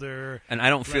shoulder. And I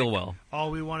don't feel well.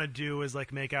 All we want to do is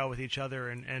like make out with each other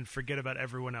and forget about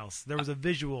everyone else. There was a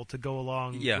visual to go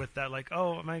along with that, like,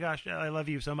 oh my gosh, I love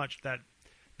you so much.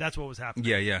 That's what was happening.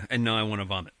 Yeah. And now I want to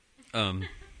vomit.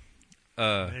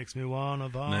 Makes me want to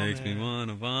vomit.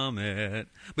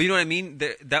 But you know what I mean?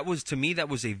 That was, to me, that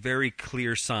was a very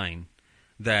clear sign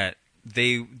that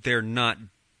they're not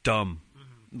dumb.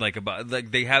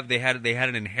 They had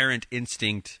an inherent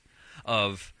instinct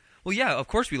of, well, yeah, of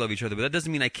course we love each other, but that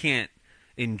doesn't mean I can't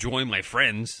enjoy my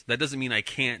friends. That doesn't mean I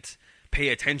can't pay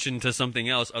attention to something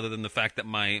else other than the fact that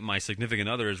my significant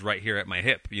other is right here at my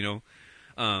hip, you know?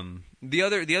 The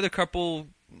other couple,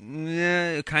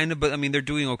 kind of, but I mean, they're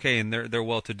doing okay and they're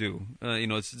well to do. You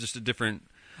know, it's just a different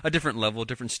level,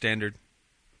 different standard.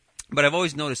 But I've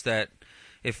always noticed that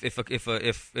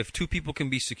if two people can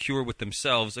be secure with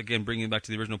themselves, again, bringing it back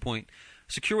to the original point,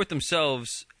 secure with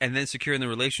themselves and then secure in the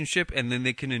relationship, and then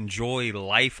they can enjoy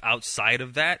life outside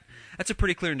of that, that's a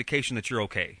pretty clear indication that you're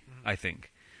okay, I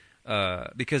think.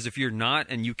 Because if you're not,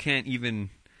 and you can't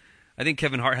even... I think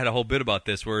Kevin Hart had a whole bit about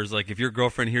this, where it's like if your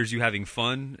girlfriend hears you having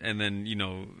fun, and then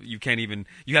you can't even,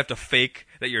 you have to fake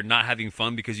that you're not having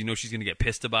fun because you know she's going to get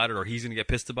pissed about it or he's going to get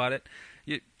pissed about it.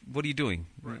 What are you doing?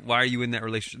 Right. Why are you in that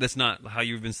relationship? That's not how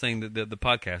you've been saying the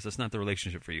podcast. That's not the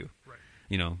relationship for you. Right.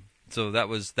 You know. So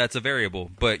that's a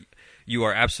variable, but you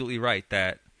are absolutely right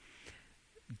that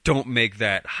don't make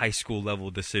that high school level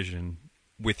decision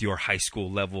with your high school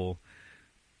level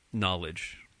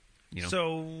knowledge. You know?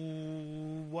 So,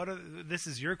 this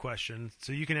is your question,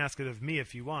 so you can ask it of me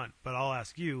if you want, but I'll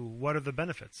ask you, what are the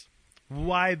benefits?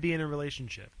 Why be in a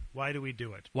relationship? Why do we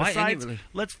do it? Besides,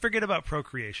 let's forget about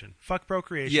procreation. Fuck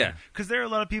procreation. Yeah. Because there are a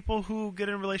lot of people who get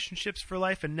in relationships for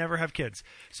life and never have kids.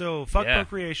 So, fuck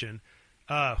procreation.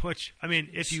 Which, I mean,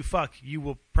 if you fuck, you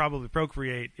will probably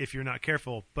procreate if you're not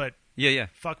careful, but Yeah.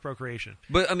 Fuck procreation.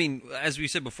 But I mean, as we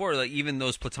said before, like even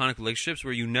those platonic relationships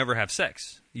where you never have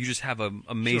sex, you just have an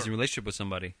amazing relationship with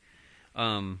somebody.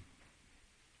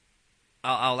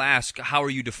 I'll ask, how are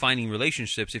you defining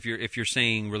relationships? If you're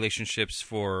saying relationships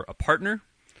for a partner,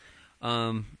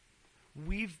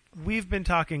 we've been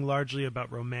talking largely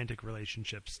about romantic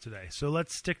relationships today, so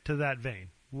let's stick to that vein.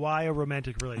 Why a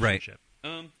romantic relationship?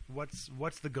 Right.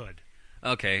 What's the good?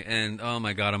 Okay, and oh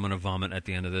my god, I'm gonna vomit at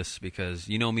the end of this because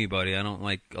you know me, buddy. I don't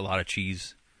like a lot of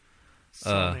cheese.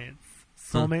 Soulmates.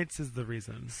 Soulmates is the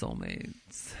reason.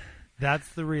 Soulmates. That's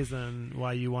the reason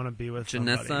why you want to be with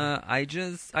somebody.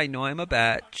 Janessa, I know I'm a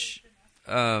betch.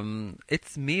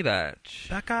 It's me, betch.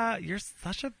 Becca, you're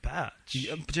such a betch.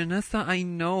 Janessa, I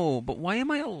know, but why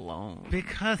am I alone?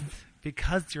 Because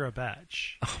you're a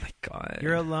betch. Oh my god.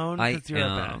 You're alone because you're a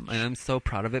betch. And I'm so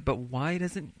proud of it, but why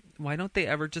don't they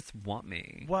ever just want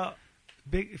me? Well,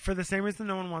 for the same reason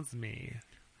no one wants me.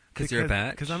 Because you're a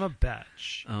betch? Because I'm a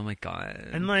betch. Oh my god.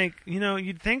 And like,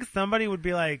 you'd think somebody would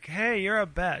be like, hey, you're a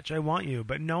betch, I want you,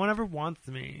 but no one ever wants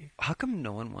me. How come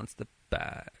no one wants the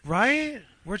betch? Right?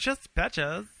 We're just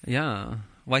betches. Yeah.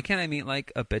 Why can't I meet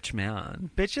like a bitch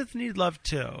man? Bitches need love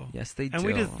too. Yes, they do. And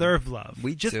we deserve love.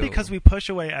 Just do. because we push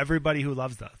away everybody who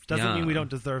loves us doesn't mean we don't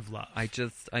deserve love. I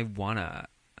wanna.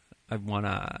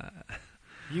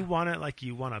 You want it like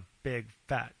you want a big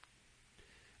fat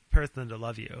person to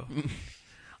love you.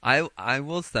 I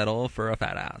will settle for a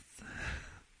fat ass.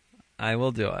 I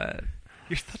will do it.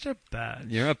 You're such a batch.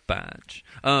 You're a batch.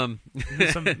 Like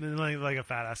a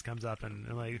fat ass comes up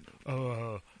and like,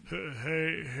 oh,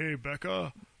 hey,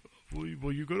 Becca,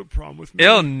 will you go to prom with me?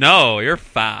 Ew, no, you're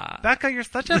fat. Becca, you're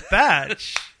such a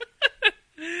batch.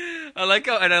 I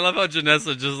love how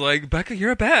Janessa just like, Becca,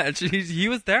 you're a batch. He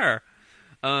was there.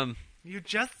 You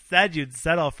just said you'd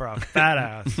settle for a fat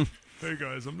ass. Hey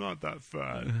guys, I'm not that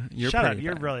fat. Shut up,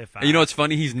 you're really fat. You know what's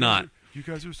funny? He's not. You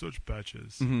guys are such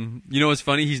batches. Mm-hmm. You know what's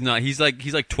funny? He's not. He's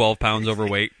like 12 pounds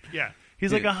overweight. Yeah.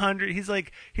 He's like 100. He's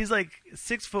like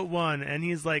 6'1", and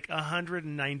he's like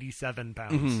 197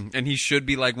 pounds. Mm-hmm. And he should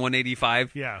be like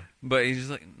 185. Yeah. But he's just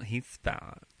like, he's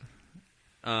fat.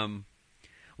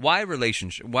 Why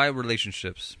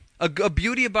relationships? A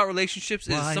beauty about relationships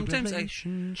is sometimes I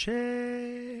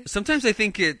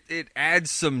think it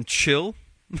adds some chill.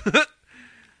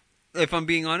 If I'm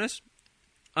being honest.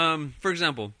 For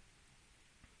example,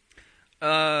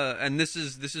 and this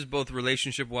is both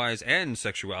relationship wise and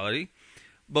sexuality.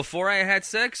 Before I had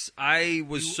sex, I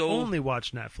was only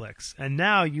watch Netflix, and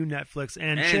now you Netflix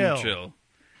and chill.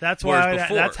 That's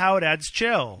Whereas how it adds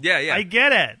chill. Yeah. I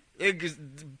get it.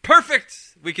 Perfect.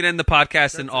 We can end the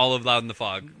podcast in all of Loud in the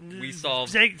Fog. We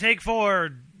solved. Take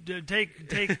 4. Take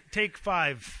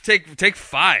 5. Take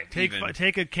 5.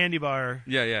 Take a candy bar.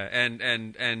 Yeah.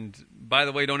 And by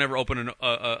the way, don't ever open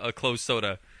a closed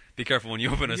soda. Be careful when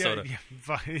you open a soda. Yeah,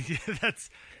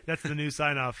 that's the new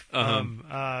sign off.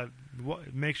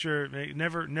 Make sure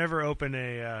never open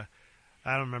a.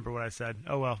 I don't remember what I said.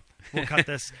 Oh well, we'll cut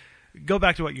this. Go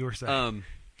back to what you were saying.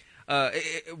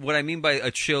 What I mean by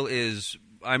a chill is,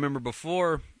 I remember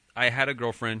before I had a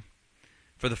girlfriend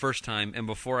for the first time, and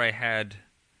before I had,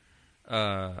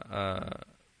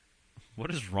 what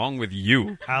is wrong with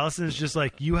you? Allison's just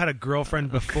like, you had a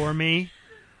girlfriend before me.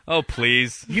 Oh,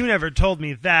 please. You never told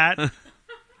me that.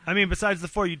 I mean, besides the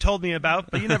 4 you told me about,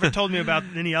 but you never told me about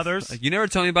any others. You never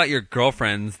told me about your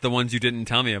girlfriends, the ones you didn't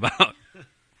tell me about.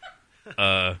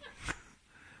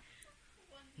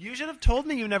 You should have told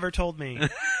me you never told me.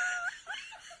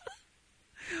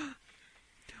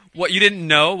 What, you didn't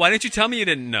know? Why didn't you tell me you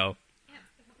didn't know?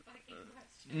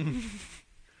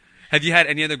 Have you had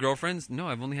any other girlfriends? No,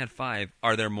 I've only had 5.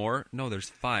 Are there more? No, there's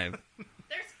 5.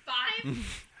 There's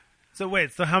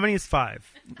 5? So how many is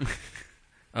 5?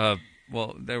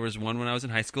 Well, there was one when I was in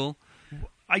high school.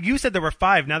 You said there were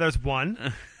 5. Now there's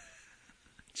 1.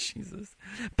 Jesus.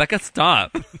 Becca,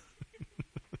 stop.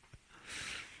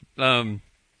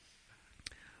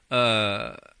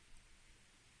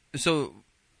 So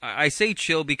I say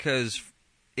chill because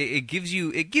it gives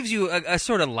you a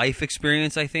sort of life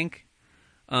experience, I think.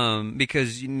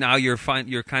 Because now you're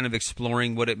kind of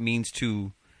exploring what it means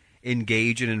to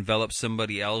engage and envelop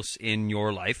somebody else in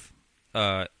your life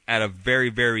at a very,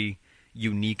 very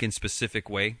unique and specific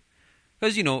way.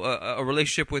 Because, a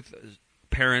relationship with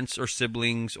parents or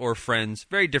siblings or friends,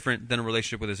 very different than a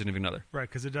relationship with a significant other. Right,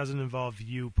 because it doesn't involve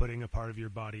you putting a part of your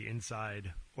body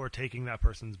inside or taking that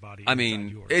person's body I inside mean,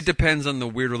 yours. It depends on the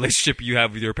weird relationship you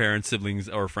have with your parents, siblings,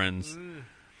 or friends.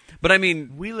 But I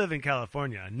mean... We live in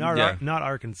California, not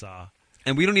Arkansas.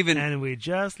 And we don't even... And we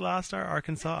just lost our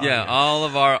Arkansas audience. Yeah, all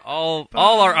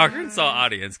our Arkansas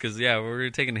audience, because, we're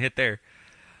taking a hit there.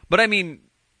 But I mean,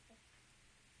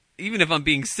 even if I'm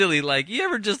being silly, like, you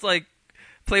ever just, like,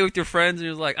 play with your friends and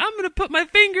you're like, I'm going to put my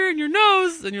finger in your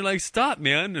nose. And you're like, stop,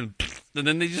 man. And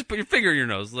then they just put your finger in your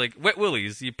nose. Like wet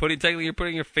willies. Technically, you're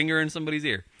putting your finger in somebody's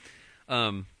ear.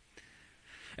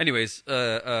 Anyways,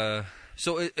 so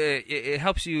it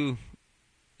helps you.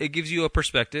 It gives you a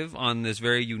perspective on this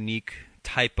very unique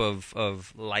type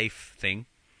of life thing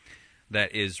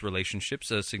that is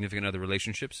relationships, significant other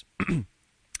relationships.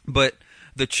 But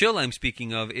the chill I'm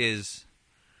speaking of is,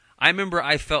 I remember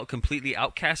I felt completely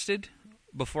outcasted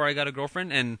before I got a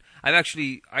girlfriend, and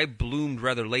I bloomed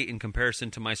rather late in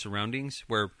comparison to my surroundings,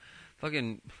 where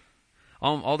fucking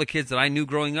all the kids that I knew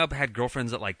growing up had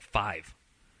girlfriends at like 5,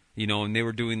 and they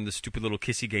were doing the stupid little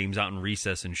kissy games out in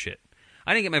recess and shit.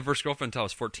 I didn't get my first girlfriend until I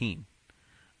was 14,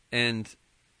 and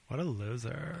what a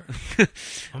loser!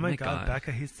 Oh my god,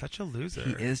 Becca, he's such a loser.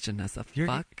 He is, Janessa.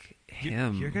 Fuck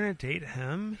him. You're gonna date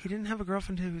him? He didn't have a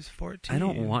girlfriend until he was 14. I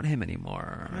don't want him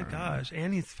anymore. Oh my gosh,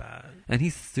 and he's fat. And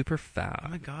he's super fat. Oh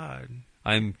my god.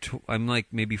 I'm like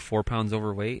maybe 4 pounds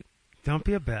overweight. Don't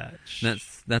be a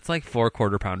bitch. That's like 4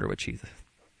 quarter-pounder with cheese.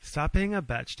 Stop being a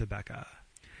bitch to Becca.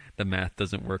 The math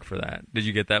doesn't work for that. Did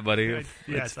you get that, buddy?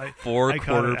 Yes. 4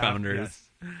 quarter-pounders.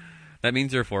 Yes. That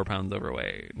means you're 4 pounds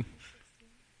overweight.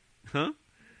 Huh?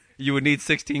 You would need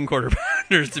 16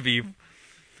 quarter-pounders to be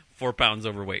 4 pounds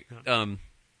overweight.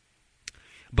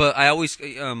 But I always,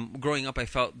 growing up, I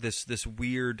felt this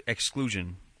weird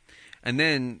exclusion. And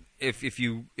then if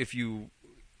you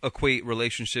equate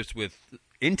relationships with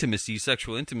intimacy,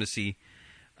 sexual intimacy,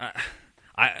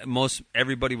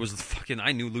 everybody was fucking.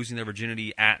 I knew losing their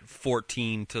virginity at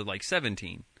 14 to like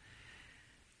 17.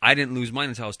 I didn't lose mine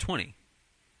until I was 20.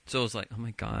 So I was like, oh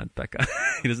my god, Becca,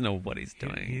 he doesn't know what he's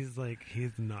doing. He's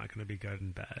not going to be good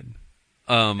in bed.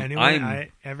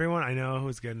 Everyone I know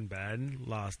who's good in bed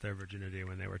lost their virginity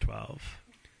when they were 12.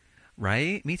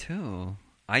 Right? Me too.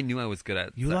 I knew I was good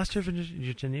at. You lost your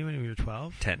virginity when you were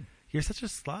 12? 10. You're such a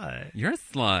slut. You're a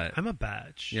slut. I'm a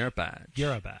batch. You're a batch.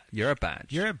 You're a batch. You're a batch.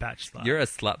 You're a batch slut. You're a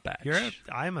slut batch.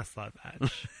 I'm a slut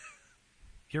batch.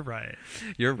 You're right.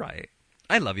 You're right.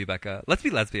 I love you, Becca. Let's be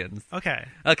lesbians. Okay.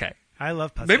 I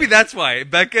love pussy. Maybe that's why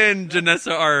Becca and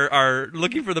Janessa are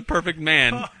looking for the perfect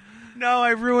man. Oh, no, I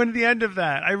ruined the end of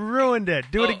that. I ruined it.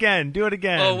 Do it again. Do it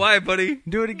again. Oh, why, buddy?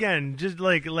 Do it again. Just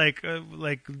like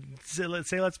say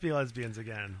let's be lesbians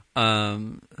again.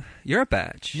 You're a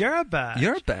batch. You're a batch.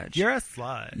 You're a batch. You're a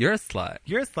slut. You're a slut.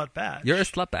 You're a slut batch. You're a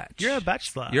slut batch. You're a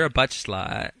batch slut. You're a butch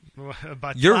slut. A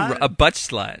butch You're slut? a butch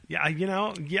slut. Yeah,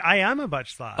 I am a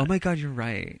butch slut. Oh my god, you're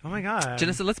right. Oh my god.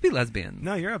 Janessa, let's be lesbians.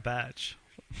 No, you're a batch.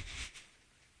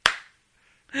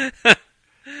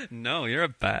 No, you're a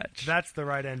batch. That's the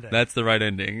right ending. That's the right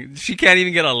ending. She can't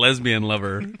even get a lesbian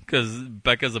lover because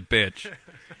Becca's a bitch.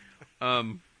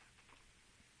 And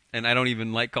I don't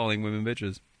even like calling women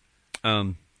bitches.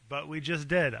 But we just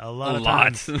did a lot of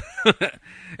lot. times.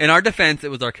 In our defense,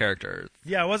 it was our characters.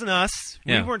 Yeah, it wasn't us.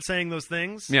 Yeah. We weren't saying those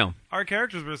things. Yeah. Our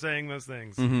characters were saying those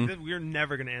things. Mm-hmm. We're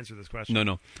never going to answer this question.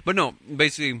 No. But no,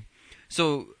 basically,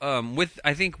 so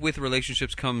I think with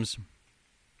relationships comes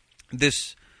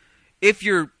this, if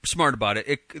you're smart about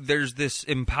it, there's this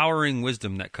empowering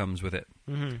wisdom that comes with it.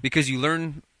 Mm-hmm. Because you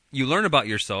learn about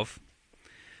yourself.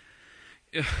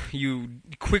 You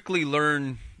quickly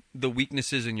learn the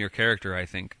weaknesses in your character, I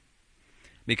think.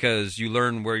 Because you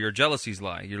learn where your jealousies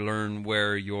lie. You learn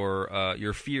where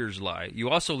your fears lie. You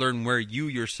also learn where you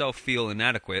yourself feel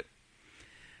inadequate.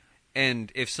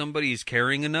 And if somebody's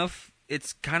caring enough,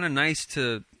 it's kind of nice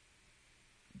to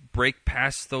break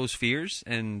past those fears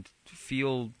and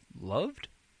feel loved.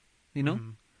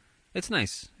 Mm-hmm. It's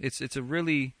nice. It's a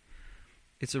really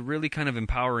kind of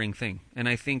empowering thing. And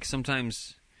I think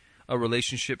sometimes a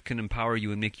relationship can empower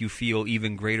you and make you feel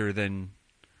even greater than.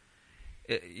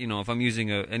 If I'm using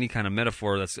any kind of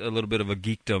metaphor that's a little bit of a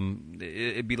geekdom,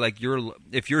 it'd be like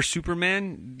if you're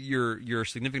Superman, your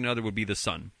significant other would be the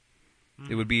sun.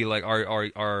 Mm-hmm. It would be like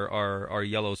our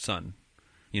yellow sun,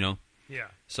 Yeah.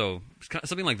 So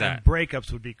something like that. And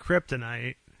breakups would be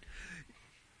kryptonite.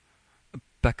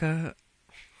 Becca,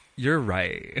 you're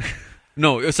right.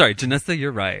 No, sorry, Janessa,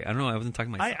 you're right. I don't know. I wasn't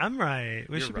talking myself. I'm right.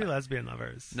 We should right. be lesbian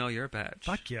lovers. No, you're a batch.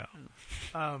 Fuck you.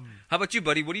 How about you,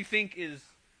 buddy? What do you think is?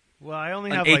 Well, I only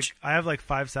have like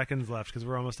 5 seconds left because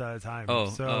we're almost out of time. Oh,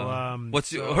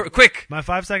 so quick? My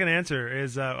 5-second answer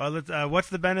is what's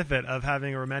the benefit of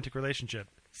having a romantic relationship?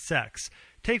 Sex.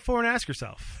 Take 4 and ask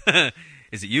yourself.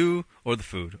 Is it you or the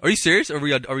food? Are you serious? Are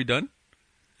we done?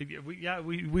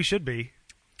 We should be.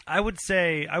 I would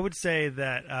say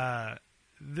that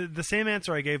the same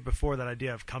answer I gave before, that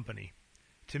idea of company,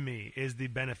 to me is the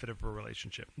benefit of a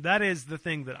relationship. That is the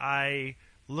thing that I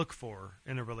look for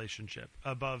in a relationship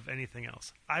above anything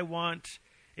else. I want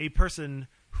a person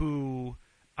who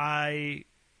I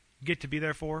get to be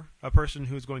there for, a person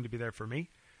who's going to be there for me,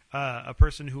 a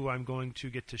person who I'm going to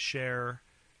get to share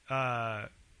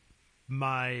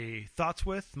my thoughts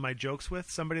with, my jokes with,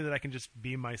 somebody that I can just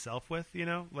be myself with, you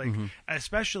know, like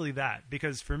especially that,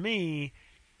 because for me,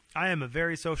 I am a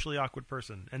very socially awkward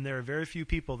person, and there are very few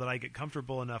people that I get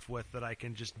comfortable enough with that I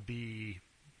can just be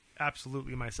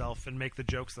absolutely myself and make the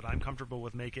jokes that I'm comfortable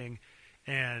with making,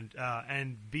 and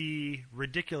be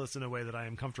ridiculous in a way that I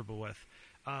am comfortable with.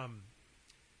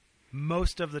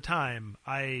 Most of the time,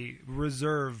 I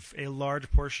reserve a large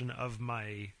portion of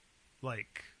my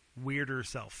like weirder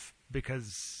self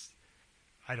because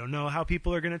I don't know how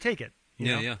people are going to take it.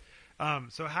 You know?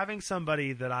 So having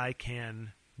somebody that I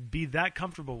can be that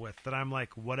comfortable with, that I'm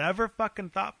like, whatever fucking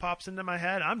thought pops into my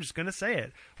head, I'm just going to say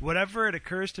it. Whatever it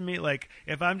occurs to me, like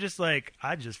if I'm just like,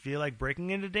 I just feel like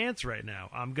breaking into dance right now,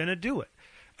 I'm going to do it.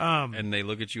 And they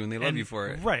look at you and they love you for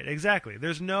it. Right, exactly.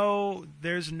 There's no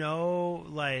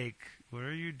like, what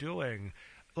are you doing?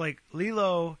 Like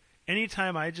Lilo,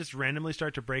 anytime I just randomly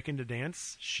start to break into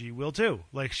dance, she will too.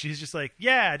 Like she's just like,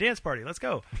 yeah, dance party, let's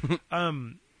go.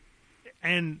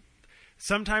 And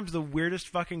sometimes the weirdest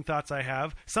fucking thoughts I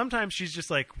have, sometimes she's just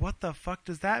like, what the fuck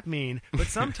does that mean? But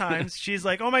sometimes she's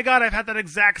like, oh my God, I've had that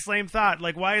exact same thought.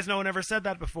 Like, why has no one ever said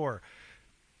that before?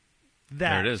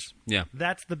 There it is. Yeah.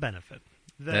 That's the benefit.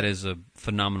 That is a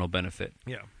phenomenal benefit.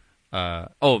 Yeah.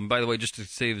 And by the way, just to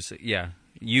say this, yeah,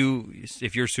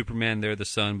 if you're Superman, they're the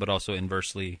sun, but also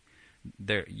inversely,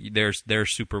 they're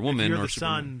Superwoman. If you're or the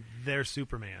Superman. sun, they're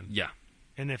Superman. Yeah.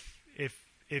 And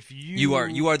if you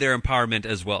are their empowerment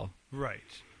as well. Right.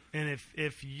 And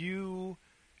if you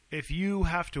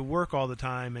have to work all the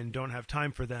time and don't have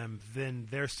time for them, then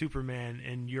they're Superman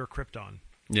and you're Krypton.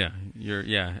 Yeah.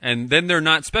 And then they're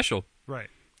not special.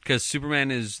 Right. Because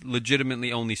Superman is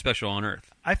legitimately only special on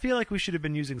Earth. I feel like we should have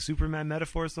been using Superman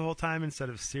metaphors the whole time instead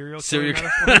of serial killer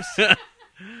metaphors.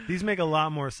 These make a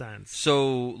lot more sense.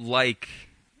 So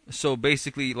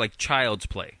basically like Child's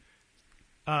Play.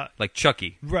 Like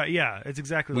Chucky. Right, yeah, it's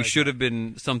exactly We like should that. have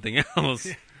been something else.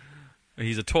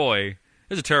 He's a toy.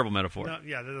 It's a terrible metaphor. No,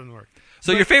 yeah, that doesn't work.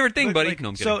 So your favorite thing, buddy? Like, No,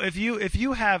 I'm kidding. so if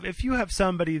you have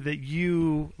somebody that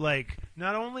you like,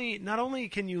 not only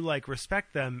can you like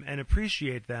respect them and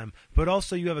appreciate them, but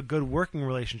also you have a good working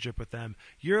relationship with them.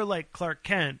 You're like Clark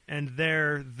Kent, and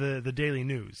they're the Daily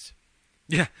News.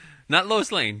 Yeah, not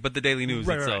Lois Lane, but the Daily News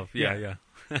itself. Right.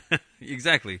 Yeah.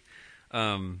 Exactly.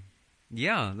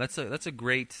 Yeah, that's a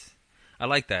great. I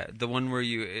like that. The one where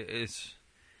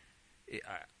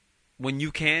when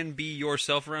you can be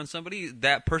yourself around somebody,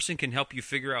 that person can help you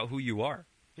figure out who you are.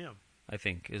 Yeah, I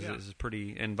think is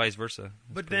pretty, and vice versa.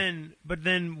 But then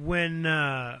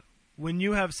when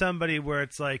you have somebody where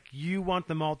it's like you want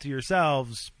them all to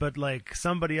yourselves, but like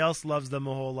somebody else loves them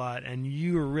a whole lot, and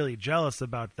you are really jealous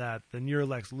about that, then you're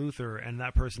Lex Luthor, and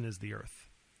that person is the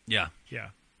Earth. Yeah,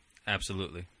 absolutely.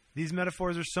 absolutely. These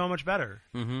metaphors are so much better.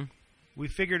 Mm-hmm. We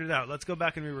figured it out. Let's go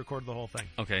back and re-record the whole thing.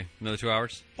 Okay, another 2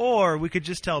 hours. Or we could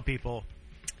just tell people.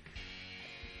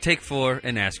 Take 4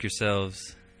 and ask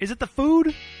yourselves: Is it the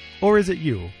food, or is it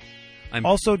you?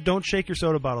 Also, don't shake your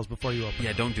soda bottles before you open them.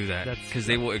 Yeah, don't do that, because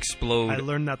they will explode. I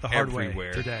learned that the hard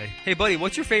everywhere. way today. Hey, buddy,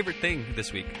 what's your favorite thing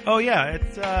this week? Oh, yeah,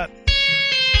 it's